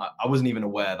down. I wasn't even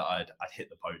aware that I'd hit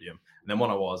the podium. And then when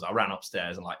I ran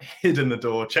upstairs and hid in the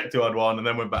door, checked who I'd won, and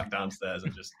then went back downstairs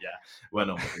and just went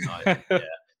on with the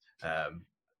night.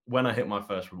 When I hit my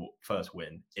first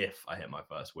win, if I hit my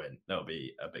first win, that'll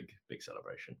be a big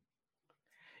celebration.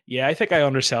 Yeah, I think I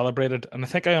under-celebrated, and I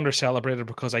think I under-celebrated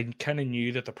because I kind of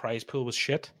knew that the prize pool was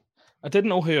shit. I didn't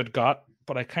know who it got,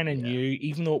 but I kind of knew,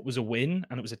 even though it was a win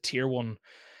and it was a tier 1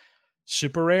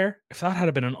 super rare, if that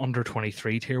had been an under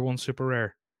 23 tier 1 super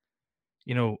rare,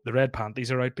 the red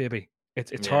panties are out, baby.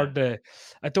 It's hard to,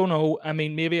 I don't know. I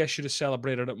mean, maybe I should have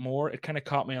celebrated it more. It kind of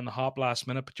caught me on the hop last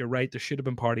minute, but you're right. There should have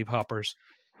been party poppers.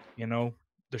 There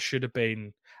should have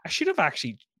been, I should have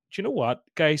actually, do you know what,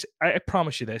 guys? I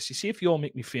promise you this. You see, if you all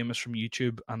make me famous from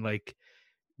YouTube and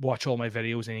watch all my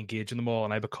videos and engage in them all,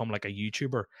 and I become a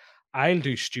YouTuber, I'll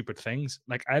do stupid things.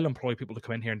 I'll employ people to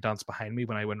come in here and dance behind me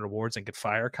when I win rewards and get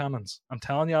fire cannons. I'm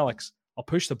telling you, Alex, I'll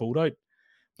push the boat out.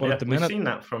 But at the minute, we've seen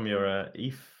that from your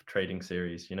ETH trading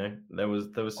series. There was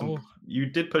some. You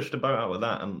did push the boat out with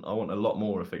that, and I want a lot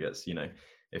more if it gets.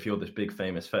 If you're this big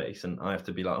famous face, and I have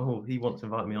to be like, oh, he wants to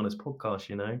invite me on his podcast.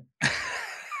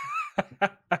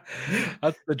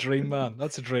 That's the dream, man.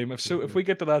 That's a dream. If we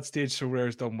get to that stage, So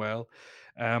Rare's done well.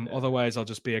 Otherwise, I'll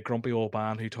just be a grumpy old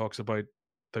man who talks about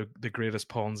the greatest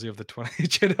Ponzi of the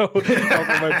 20s.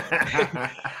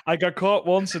 I got caught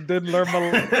once and didn't learn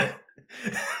my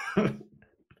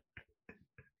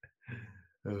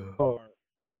or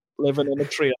living in a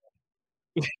tree.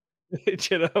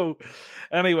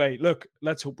 Anyway, look,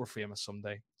 let's hope we're famous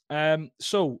someday.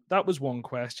 So that was one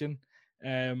question.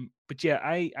 But yeah,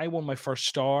 I won my first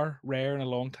star rare in a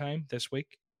long time this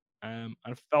week. And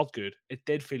it felt good. It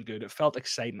did feel good. It felt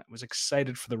exciting. I was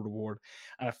excited for the reward.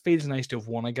 And it feels nice to have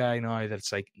won a guy now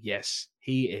that's yes,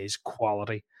 he is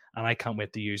quality. And I can't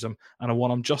wait to use him. And I won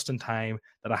him just in time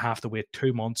that I have to wait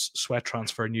 2 months, sweat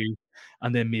transfer new,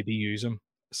 and then maybe use him.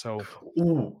 So,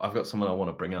 I've got someone I want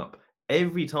to bring up.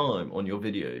 Every time on your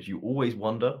videos, you always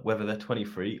wonder whether they're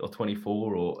 23 or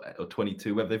 24 or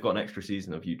 22, whether they've got an extra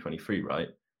season of U23, right?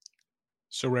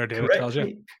 So Rare data tells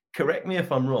you. Correct me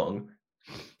if I'm wrong.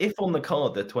 If on the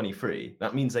card they're 23,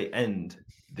 that means they end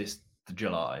this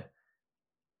July.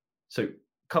 So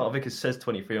Carter Vickers says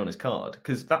 23 on his card,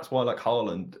 because that's why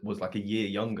Haaland was a year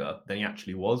younger than he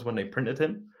actually was when they printed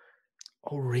him.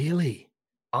 Oh, really?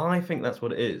 I think that's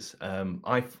what it is.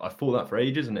 I thought that for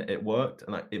ages, and it worked,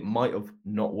 and it might have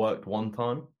not worked one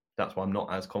time. That's why I'm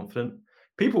not as confident.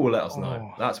 People will let us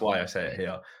know. That's why I say it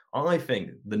here. I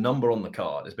think the number on the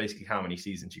card is basically how many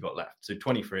seasons you got left. So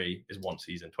 23 is 1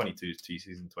 season, 22 is 2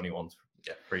 seasons, 21 is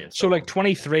 3. And so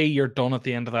 23, you're done at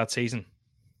the end of that season.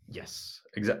 Yes,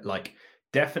 exactly.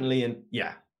 Definitely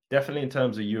in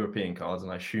terms of European cards,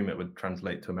 and I assume it would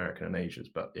translate to American and Asia's.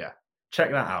 But yeah,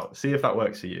 check that out. See if that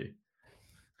works for you.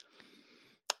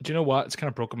 Do you know what? It's kind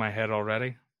of broken my head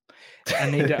already.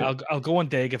 I need to. I'll go and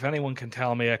dig if anyone can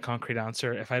tell me a concrete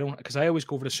answer. If I don't, because I always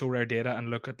go over to So Rare data and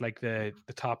look at the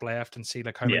top left and see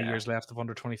how many years left of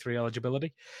under 23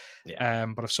 eligibility. Yeah.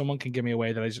 But if someone can give me a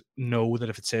way that I know that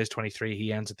if it says 23,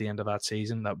 he ends at the end of that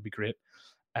season, that would be great.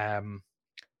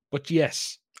 But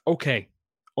yes, okay.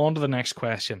 On to the next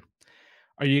question.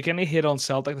 Are you going to hit on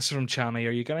Celtic? This is from Channy.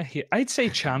 Are you going to hit? I'd say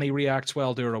Channy reacts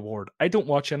well to a reward. I don't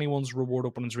watch anyone's reward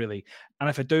openings really. And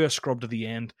if I do, I scrub to the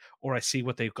end or I see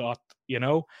what they've got,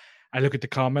 I look at the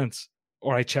comments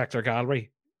or I check their gallery.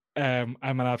 I'm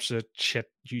an absolute shit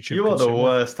YouTube You are consumer. the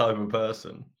worst type of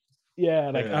person.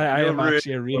 Yeah, like I am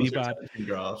actually a really bad.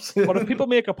 Graphs. But if people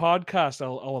make a podcast,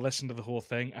 I'll listen to the whole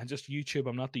thing. And just YouTube,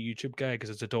 I'm not the YouTube guy because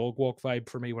it's a dog walk vibe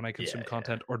for me when I consume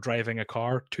content or driving a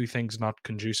car. Two things not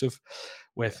conducive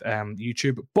with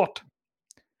YouTube. But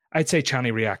I'd say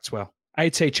Channy reacts well.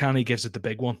 I'd say Channy gives it the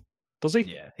big one. Does he?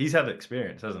 Yeah, he's had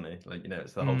experience, hasn't he? Like,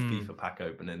 it's the whole FIFA pack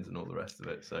openings and all the rest of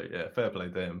it. So yeah, fair play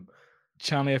to him.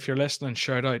 Channy, if you're listening,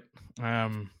 shout out.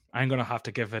 I'm gonna have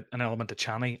to give it an element of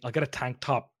Channy. I'll get a tank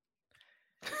top.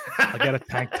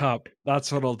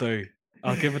 That's what I'll do.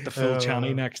 I'll give it the full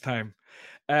Channy next time.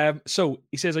 So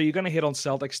he says, are you going to hit on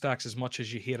Celtic stacks as much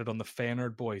as you hated on the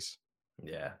Feyenoord boys?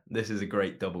 Yeah, this is a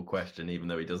great double question, even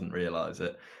though he doesn't realise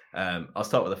it. I'll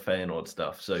start with the Feyenoord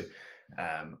stuff. So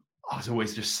I was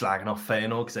always just slagging off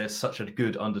Feyenoord because they're such a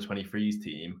good under-23s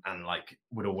team and like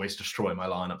would always destroy my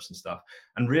lineups and stuff.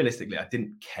 And realistically, I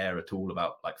didn't care at all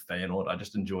about like Feyenoord. I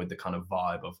just enjoyed the kind of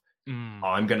vibe of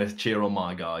I'm going to cheer on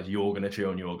my guys, you're going to cheer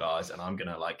on your guys, and I'm going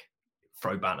to like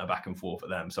throw banter back and forth at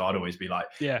them. So I'd always be like,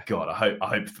 God, I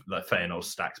hope that Feyenoord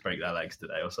stacks break their legs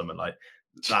today or something like.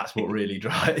 That's what really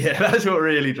drives. Yeah, that's what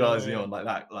really drives me on, like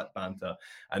that, like banter.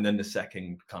 And then the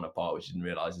second kind of part, which I didn't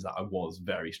realize, is that I was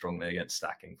very strongly against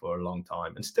stacking for a long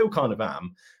time, and still kind of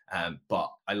am. But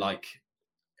I like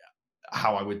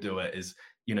how I would do it. Is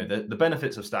the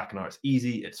benefits of stacking are it's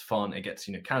easy, it's fun, it gets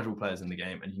casual players in the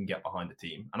game, and you can get behind a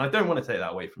team. And I don't want to take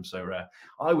that away from So Rare.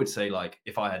 I would say like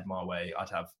if I had my way, I'd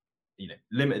have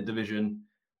limited division.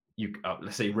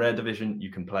 Let's say rare division,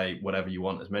 you can play whatever you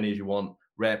want, as many as you want.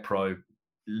 Rare pro,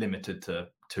 limited to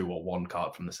 2 or 1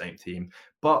 card from the same team,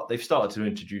 but they've started to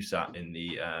introduce that in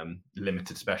the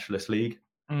limited specialist league,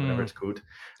 whatever it's called,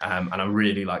 and I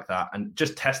really like that. And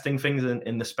just testing things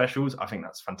in the specials, I think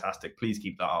that's fantastic. Please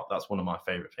keep that up. That's one of my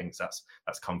favorite things that's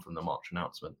come from the March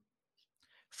announcement.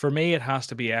 For me, it has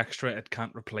to be extra. It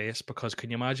can't replace, because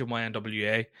can you imagine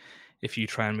YNWA if you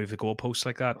try and move the goalposts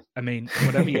like that? I mean,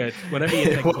 whatever you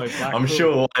think about Blackpool, I'm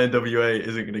sure YNWA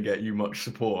isn't going to get you much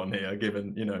support on here,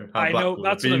 given how I know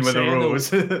that's been with saying, the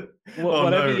rules. Oh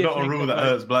no, not a rule that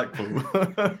hurts Blackpool.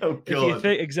 Oh God!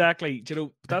 Exactly.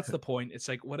 That's the point. It's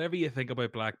like whatever you think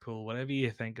about Blackpool, whatever you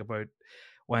think about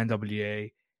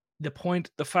YNWA.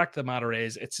 The fact of the matter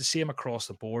is, it's the same across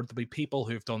the board. There'll be people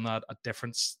who've done that at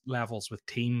different levels with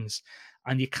teams,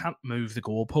 and you can't move the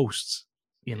goalposts.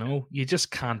 You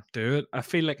just can't do it. I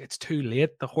feel like it's too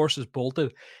late. The horse is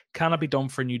bolted. Can it be done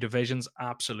for new divisions?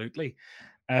 Absolutely.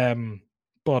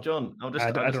 But John, I'll just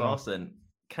ask then: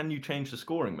 can you change the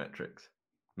scoring matrix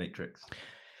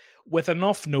with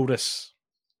enough notice?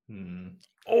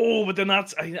 Oh, but then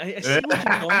that's I see what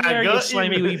you've done there, you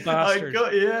slimy wee bastard.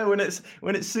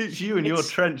 When it suits you and your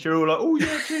trench, you're all like, oh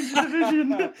yeah, change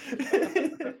the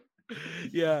division.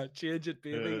 Yeah, change it,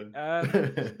 baby.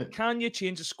 Can you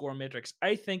change the score matrix?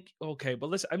 I think okay, but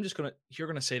listen, you're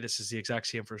gonna say this is the exact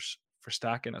same for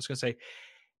stacking. I was gonna say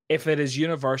if it is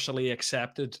universally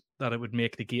accepted that it would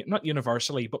make the game, not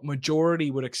universally, but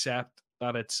majority would accept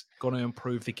that it's going to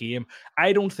improve the game.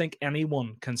 I don't think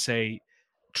anyone can say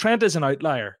Trent is an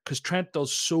outlier, because Trent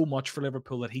does so much for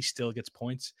Liverpool that he still gets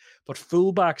points. But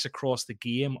fullbacks across the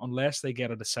game, unless they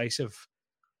get a decisive,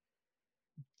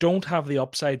 don't have the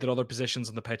upside that other positions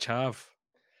on the pitch have.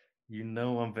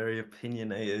 I'm very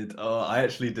opinionated. Oh, I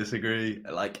actually disagree.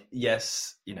 Like,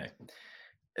 yes,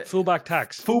 fullback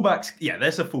tax. Fullbacks, yeah,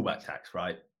 there's a fullback tax,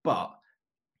 right? But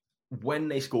when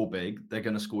they score big, they're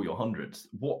going to score your hundreds.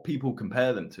 What people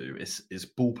compare them to is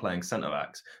ball playing centre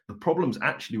backs. The problem's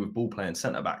actually with ball playing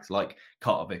centre backs like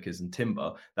Carter Vickers and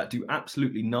Timber that do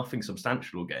absolutely nothing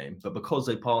substantial game, but because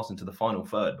they pass into the final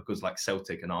third, because like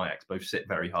Celtic and Ajax both sit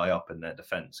very high up in their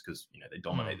defence because they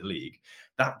dominate the league,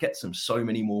 that gets them so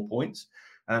many more points.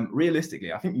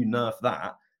 Realistically, I think you nerf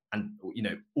that, and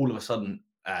all of a sudden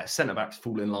centre backs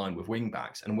fall in line with wing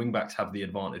backs, and wing backs have the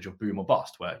advantage of boom or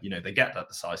bust, where they get that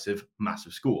decisive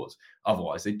massive scores,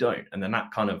 otherwise they don't, and then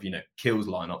that kind of kills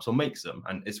lineups or makes them.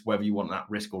 And it's whether you want that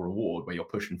risk or reward, where you're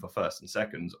pushing for first and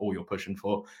seconds or you're pushing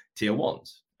for tier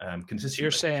ones consistently. So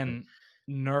you're saying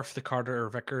nerf the Carter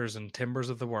Vickers and Timbers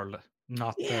of the world,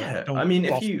 not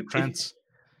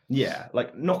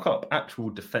like knock up actual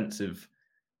defensive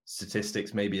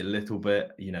statistics maybe a little bit.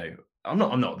 I'm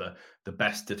not the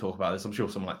best to talk about this. I'm sure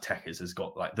someone like Tekers has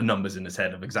got like the numbers in his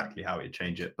head of exactly how he'd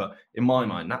change it. But in my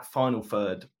mind, that final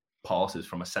third passes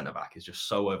from a centre back is just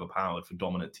so overpowered for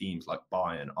dominant teams like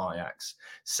Bayern, Ajax,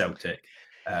 Celtic.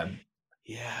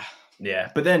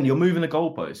 Yeah. But then you're moving the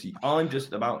goalposts. I'm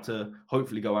just about to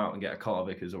hopefully go out and get a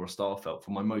Carter Vickers or a Starfelt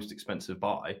for my most expensive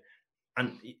buy,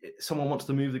 and someone wants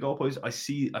to move the goalposts. I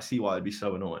see why it'd be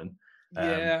so annoying.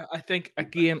 I think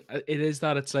again it is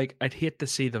that it's like I'd hate to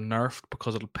see them nerfed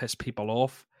because it'll piss people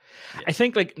off. Yeah. I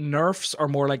think like nerfs are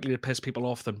more likely to piss people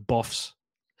off than buffs.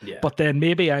 Yeah. But then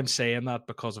maybe I'm saying that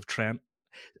because of Trent.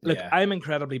 Look, Yeah. I'm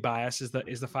incredibly biased is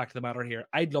the fact of the matter here.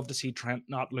 I'd love to see Trent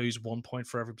not lose 1 point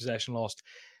for every possession lost,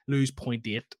 lose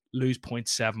 0.8, lose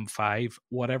 0.75,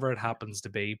 whatever it happens to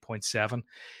be, 0.7,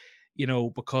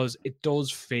 because it does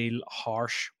feel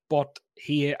harsh. But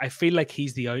I feel like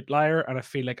he's the outlier, and I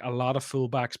feel like a lot of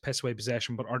fullbacks piss away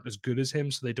possession but aren't as good as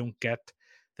him, so they don't get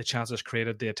the chances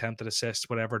created, the attempted assists,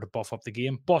 whatever, to buff up the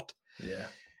game. But yeah.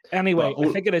 anyway, I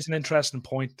think it is an interesting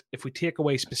point. If we take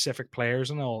away specific players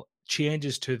and all,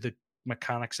 changes to the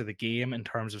mechanics of the game in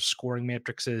terms of scoring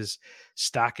matrices,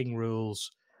 stacking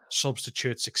rules,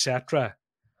 substitutes, etc.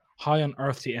 How on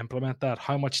earth do you implement that?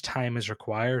 How much time is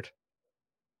required?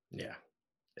 Yeah,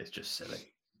 it's just silly.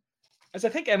 As I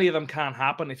think any of them can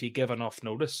happen if you give enough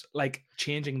notice, like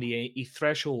changing the AE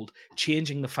threshold,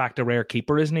 changing the fact a rare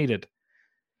keeper is needed.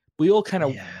 We all kind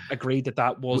of agreed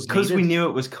that was because needed. we knew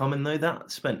it was coming, though.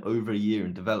 That spent over a year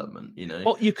in development,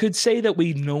 Well, you could say that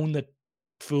we've known that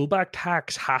fullback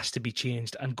tax has to be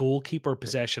changed and goalkeeper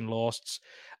possession losts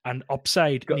and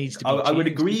upside needs to be changed. I would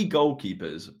agree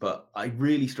goalkeepers, but I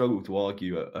really struggle to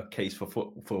argue a case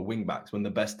for wing backs when the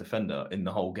best defender in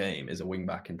the whole game is a wing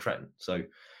back in Trent. So,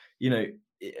 you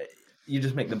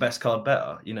just make the best card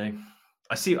better.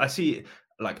 I see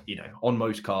like, on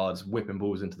most cards, whipping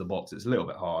balls into the box, it's a little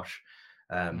bit harsh.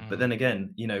 But then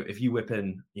again, if you whip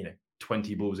in,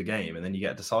 20 balls a game and then you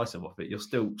get decisive off it, you're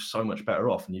still so much better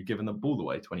off and you've given the ball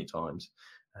away 20 times.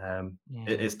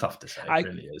 It's tough to say. It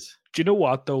really is. Do you know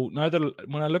what, though? Now that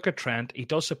when I look at Trent, he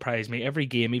does surprise me every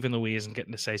game, even though he isn't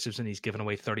getting decisives and he's giving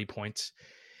away 30 points.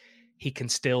 He can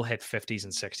still hit 50s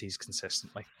and 60s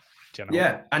consistently.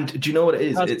 Yeah, and do you know what it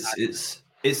is?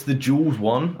 It's the Jules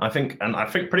one, I think, and I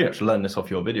think pretty much learned this off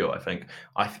your video. I think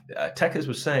Tekers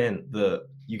was saying that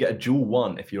you get a dual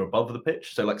one if you're above the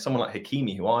pitch. So like someone like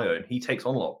Hakimi, who I own, he takes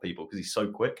on a lot of people because he's so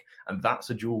quick, and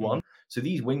that's a dual one. So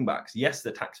these wing backs, yes,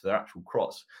 they're taxed for their actual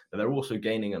cross, but they're also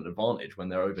gaining an advantage when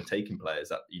they're overtaking players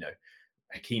that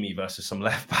Hakimi versus some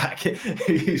left back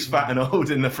who's fat and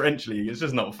old in the French league. It's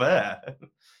just not fair.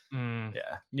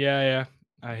 Yeah.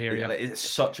 I hear you. It's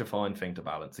such a fine thing to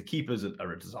balance. The keepers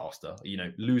are a disaster.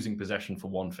 Losing possession for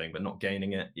one thing but not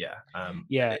gaining it.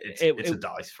 It's a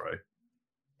dice throw.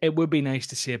 It would be nice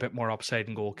to see a bit more upside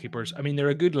in goalkeepers. I mean, they're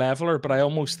a good leveler, but I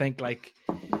almost think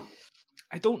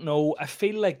I don't know. I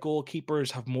feel like goalkeepers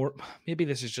have more. Maybe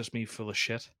this is just me full of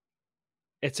shit.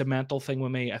 It's a mental thing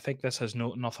with me. I think this has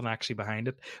nothing actually behind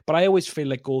it. But I always feel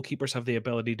like goalkeepers have the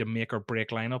ability to make or break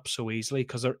lineups so easily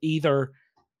because they're either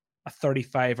a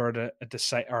 35 or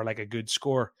like a good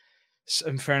score.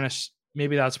 In fairness,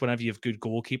 maybe that's whenever you have good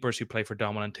goalkeepers who play for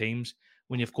dominant teams.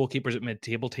 When you have goalkeepers at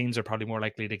mid-table teams, are probably more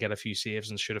likely to get a few saves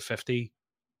and shoot a 50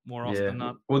 more often than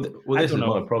not. Well, this is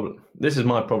my problem. This is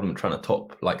my problem trying to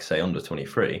top, like, say, under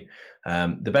 23.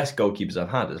 The best goalkeepers I've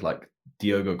had is like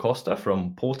Diogo Costa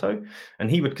from Porto,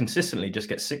 and he would consistently just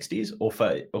get 60s or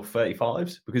 30 or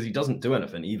 35s because he doesn't do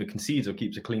anything. He either concedes or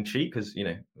keeps a clean sheet because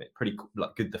pretty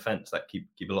like good defense that keep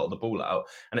a lot of the ball out.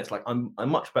 And it's like I'm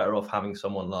much better off having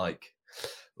someone like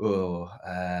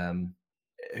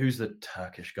who's the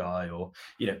Turkish guy, or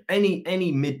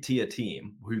any mid-tier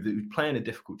team who's playing a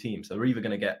difficult team. So they're either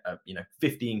going to get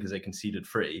 15 because they conceded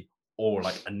 3, or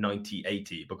like a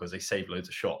 90-80 because they saved loads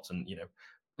of shots and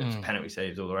penalty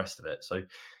saves, all the rest of it. So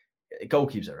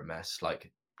goalkeepers are a mess. Like,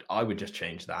 I would just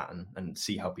change that and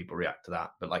see how people react to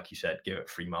that. But like you said, give it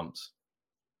 3 months.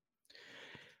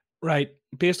 Right.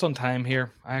 Based on time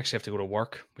here, I actually have to go to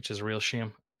work, which is a real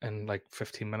shame, in like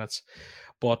 15 minutes.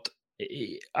 But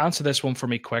answer this one for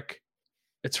me quick.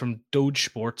 It's from Doge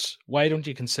Sports. Why don't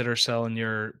you consider selling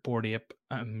your Bored Ape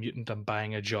Mutant and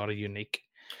buying a Jota Unique?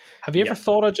 Have you ever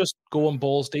thought of just going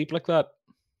balls deep like that?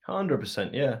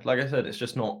 100%, yeah. Like I said, it's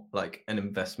just not like an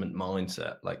investment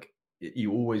mindset. Like,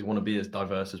 you always want to be as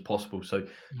diverse as possible. So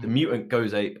the mutant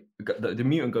goes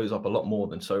up a lot more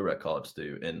than so rare cards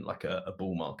do in like a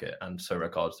bull market, and so rare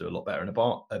cards do a lot better in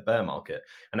a bear market.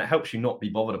 And it helps you not be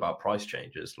bothered about price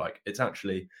changes. Like, it's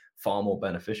actually far more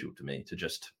beneficial to me to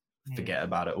just forget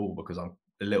about it all because I'm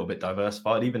a little bit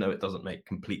diversified, even though it doesn't make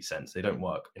complete sense. They don't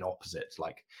work in opposites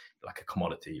like a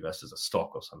commodity versus a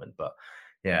stock or something. But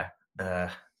yeah,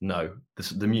 no,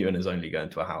 the mutant is only going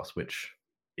to a house, which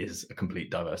is a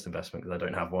complete diverse investment because I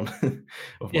don't have one.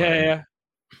 Yeah.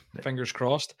 Fingers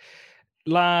crossed.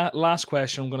 Last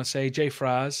question, I'm going to say, Jay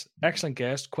Fraz, excellent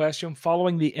guest. Question: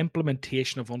 following the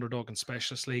implementation of Underdog and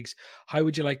Specialist Leagues, how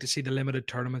would you like to see the limited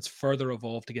tournaments further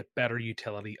evolve to get better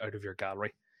utility out of your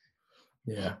gallery?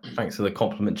 Yeah, thanks for the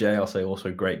compliment, Jay. I'll say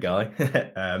also great guy.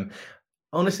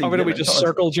 Honestly, Or do we limit just cards.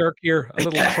 circle jerk here? A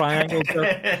little triangle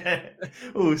jerk.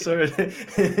 Oh, sorry.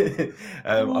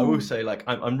 I will say, like,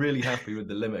 I'm really happy with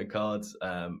the limited cards.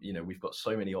 We've got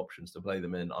so many options to play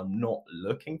them in. I'm not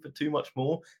looking for too much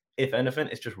more. If anything,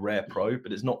 it's just rare pro,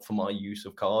 but it's not for my use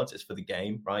of cards. It's for the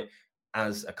game, right?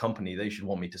 As a company, they should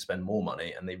want me to spend more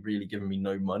money, and they've really given me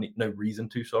no reason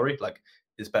to. Sorry, like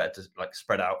it's better to like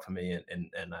spread out for me in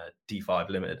a D5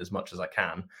 limited as much as I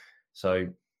can. So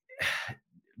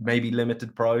maybe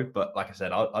limited pro, but like I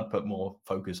said, I'd put more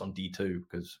focus on D2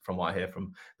 because from what I hear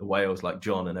from the whales like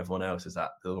John and everyone else is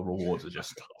that the rewards are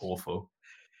just awful.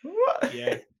 What?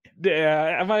 Yeah.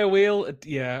 Yeah, am I a whale?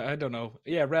 Yeah, I don't know.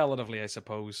 Yeah, relatively, I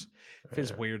suppose.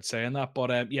 Feels weird saying that,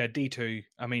 but yeah, D2.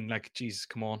 I mean, like, Jesus,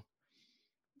 come on.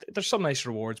 There's some nice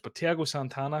rewards, but Thiago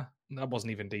Santana, that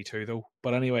wasn't even D2 though.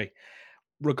 But anyway,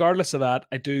 regardless of that,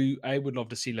 I would love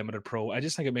to see limited pro. I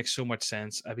just think it makes so much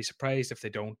sense. I'd be surprised if they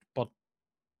don't, but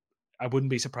I wouldn't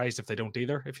be surprised if they don't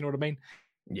either, if you know what I mean.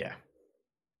 Yeah.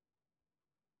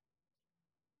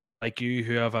 Like you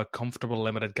who have a comfortable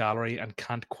limited gallery and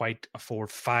can't quite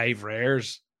afford 5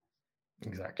 rares.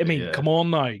 Exactly. I mean, yeah. come on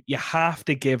now. You have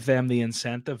to give them the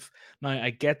incentive. Now,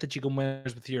 I get that you can win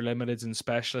with your limiteds and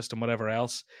specialist and whatever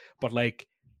else, but like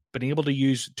being able to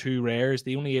use 2 rares,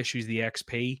 the only issue is the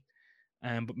XP.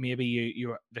 But maybe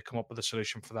they come up with a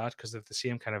solution for that because they're the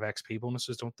same kind of XP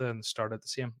bonuses, don't they? And start at the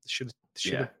same. They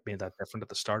should have made that different at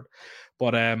the start.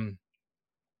 But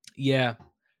yeah,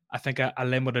 I think a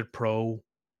limited pro.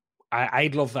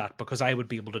 I'd love that because I would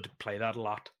be able to play that a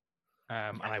lot,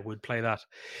 and I would play that.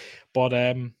 But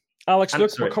Alex,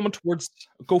 look, we're coming towards.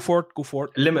 Go for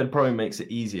it. Limited pro makes it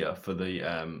easier for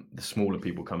the smaller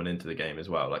people coming into the game as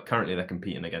well. Like currently, they're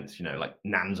competing against like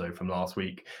Nanzo from last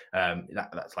week.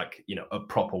 That's like a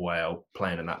proper whale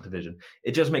playing in that division.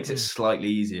 It just makes it slightly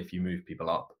easier if you move people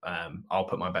up. I'll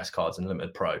put my best cards in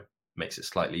limited pro. Makes it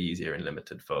slightly easier in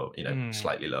limited for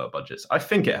slightly lower budgets. I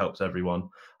think it helps everyone.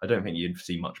 I don't think you'd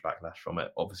see much backlash from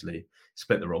it. Obviously,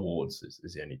 split the rewards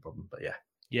is the only problem. But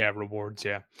yeah, rewards,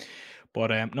 yeah.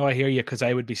 But no, I hear you because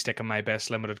I would be sticking my best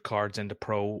limited cards into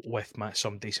pro with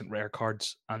some decent rare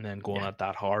cards and then going at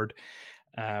that hard.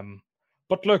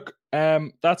 But look,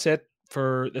 that's it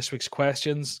for this week's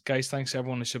questions, guys. Thanks to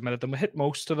everyone who submitted them. We hit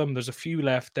most of them. There's a few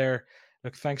left there.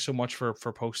 Look, thanks so much for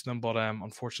posting them, but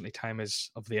unfortunately, time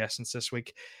is of the essence this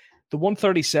week. The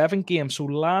 137 game. So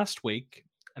last week,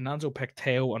 Ananzo picked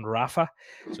Teo and Rafa.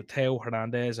 So Teo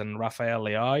Hernandez and Rafael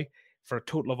Leao for a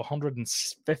total of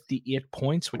 158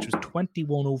 points, which was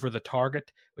 21 over the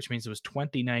target, which means there was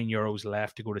 29 euros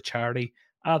left to go to charity.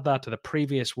 Add that to the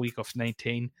previous week of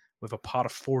 19 with a pot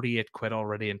of 48 quid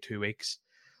already in 2 weeks.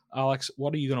 Alex,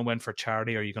 what are you going to win for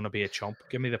charity? Or are you going to be a chump?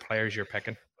 Give me the players you're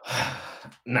picking.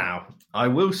 Now, I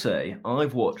will say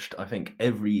I've watched, I think,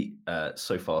 every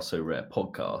So Far So Rare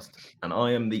podcast, and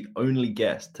I am the only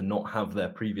guest to not have their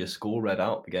previous score read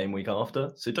out the game week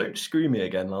after. So don't screw me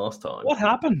again last time. What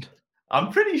happened?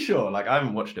 I'm pretty sure, like I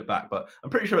haven't watched it back, but I'm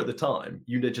pretty sure at the time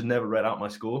you just never read out my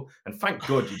score. And thank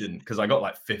God you didn't, because I got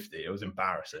like 50. It was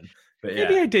embarrassing. But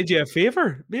maybe I did you a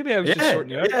favor. Maybe I was just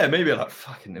sorting you out. Yeah, maybe like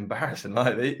fucking embarrassing.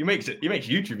 Like he makes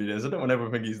YouTube videos. I don't want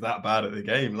everyone to think he's that bad at the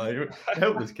game. Like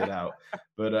help this kid out.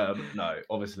 But no,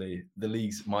 obviously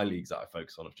my leagues that I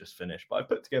focus on have just finished. But I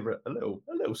put together a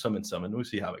little summon. We'll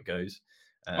see how it goes.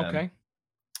 Okay.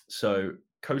 So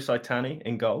Kosai Tani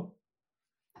in goal.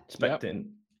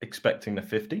 Expecting the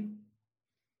 50.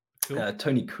 Cool.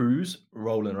 Tony Cruz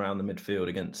rolling around the midfield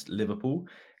against Liverpool.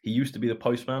 He used to be the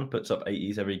postman, puts up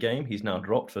 80s every game. He's now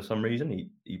dropped for some reason.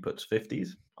 He puts 50s.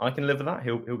 I can live with that.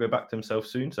 He'll go back to himself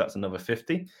soon, so that's another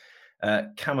 50.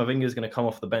 Camavinga is going to come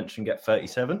off the bench and get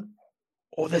 37.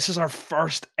 Oh, this is our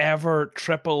first ever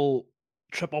triple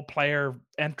player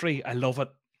entry. I love it.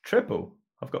 Triple?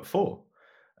 I've got 4.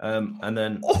 And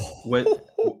then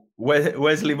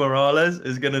Wesley Morales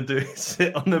is going to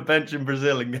sit on the bench in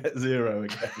Brazil and get 0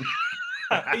 again.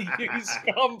 You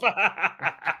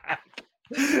scumbag.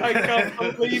 I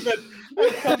can't believe it. I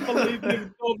can't believe you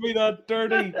told me that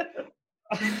dirty.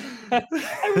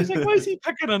 I was like, why is he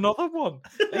picking another one?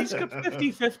 He's got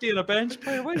 50-50 in a bench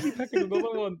player. Why is he picking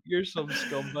another one? You're some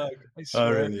scumbag. I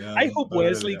swear. I hope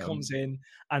Wesley comes in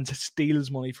and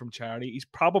steals money from charity. He's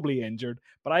probably injured,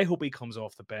 but I hope he comes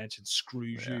off the bench and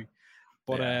screws you.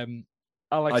 But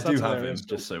Alex, I do have him,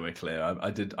 just so we're clear.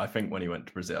 I think when he went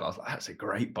to Brazil, I was like, that's a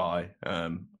great buy.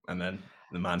 And then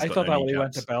the man's got I thought that when he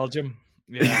went to Belgium.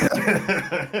 Yeah.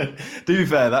 To be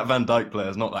fair, that Van Dijk player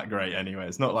is not that great anyway.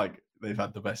 It's not like they've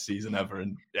had the best season ever.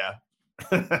 And yeah.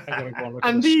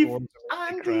 Andy.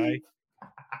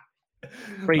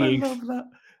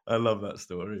 I love that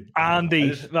story. Andy,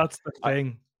 that's the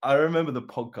thing. I remember the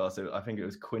podcast. I think it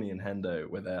was Quinny and Hendo,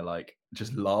 where they're like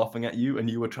just laughing at you, and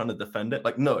you were trying to defend it.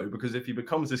 Like, no, because if he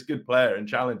becomes this good player and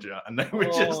challenger, and they were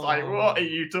just like, "What are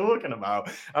you talking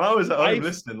about?" And I was at home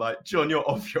listening, like, "John, you're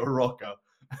off your rocker."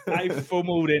 I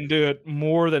FOMO'd into it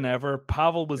more than ever.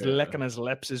 Pavel was licking his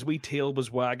lips. His wee tail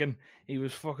was wagging. He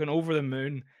was fucking over the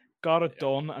moon. Got it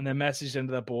done, and then messaged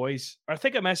into the boys. I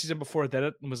think I messaged him before I did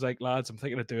it and was like, "Lads, I'm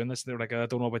thinking of doing this." And they were like, "I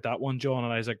don't know about that one, John."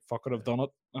 And I was like, "Fuck it, I've done it."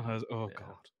 And I was,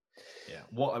 God. Yeah.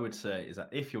 What I would say is that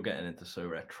if you're getting into So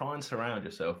Rare, try and surround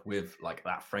yourself with like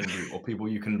that friend group or people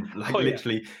you can like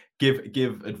literally give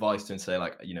advice to and say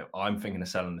like, you know, I'm thinking of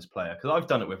selling this player. Because I've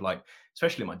done it with like,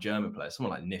 especially my German player,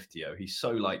 someone like Niftio. He's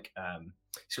so like,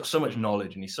 he's got so much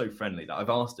knowledge and he's so friendly that I've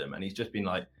asked him and he's just been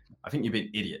like, I think you'd be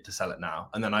an idiot to sell it now.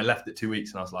 And then I left it 2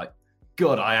 weeks and I was like,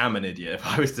 God, I am an idiot if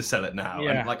I was to sell it now.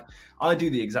 Yeah. And like, I do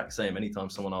the exact same. Anytime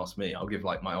someone asks me, I'll give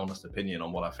like my honest opinion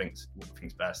on what I think's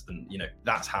best. And, you know,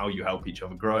 that's how you help each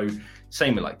other grow.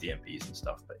 Same with like DMPs and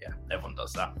stuff. But yeah, everyone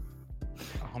does that.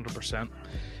 100%.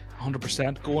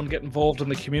 100%. Go and get involved in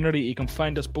the community. You can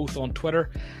find us both on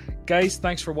Twitter. Guys,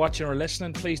 thanks for watching or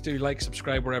listening. Please do like,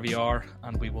 subscribe wherever you are,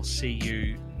 and we will see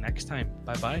you next time.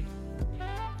 Bye-bye.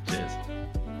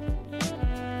 Cheers.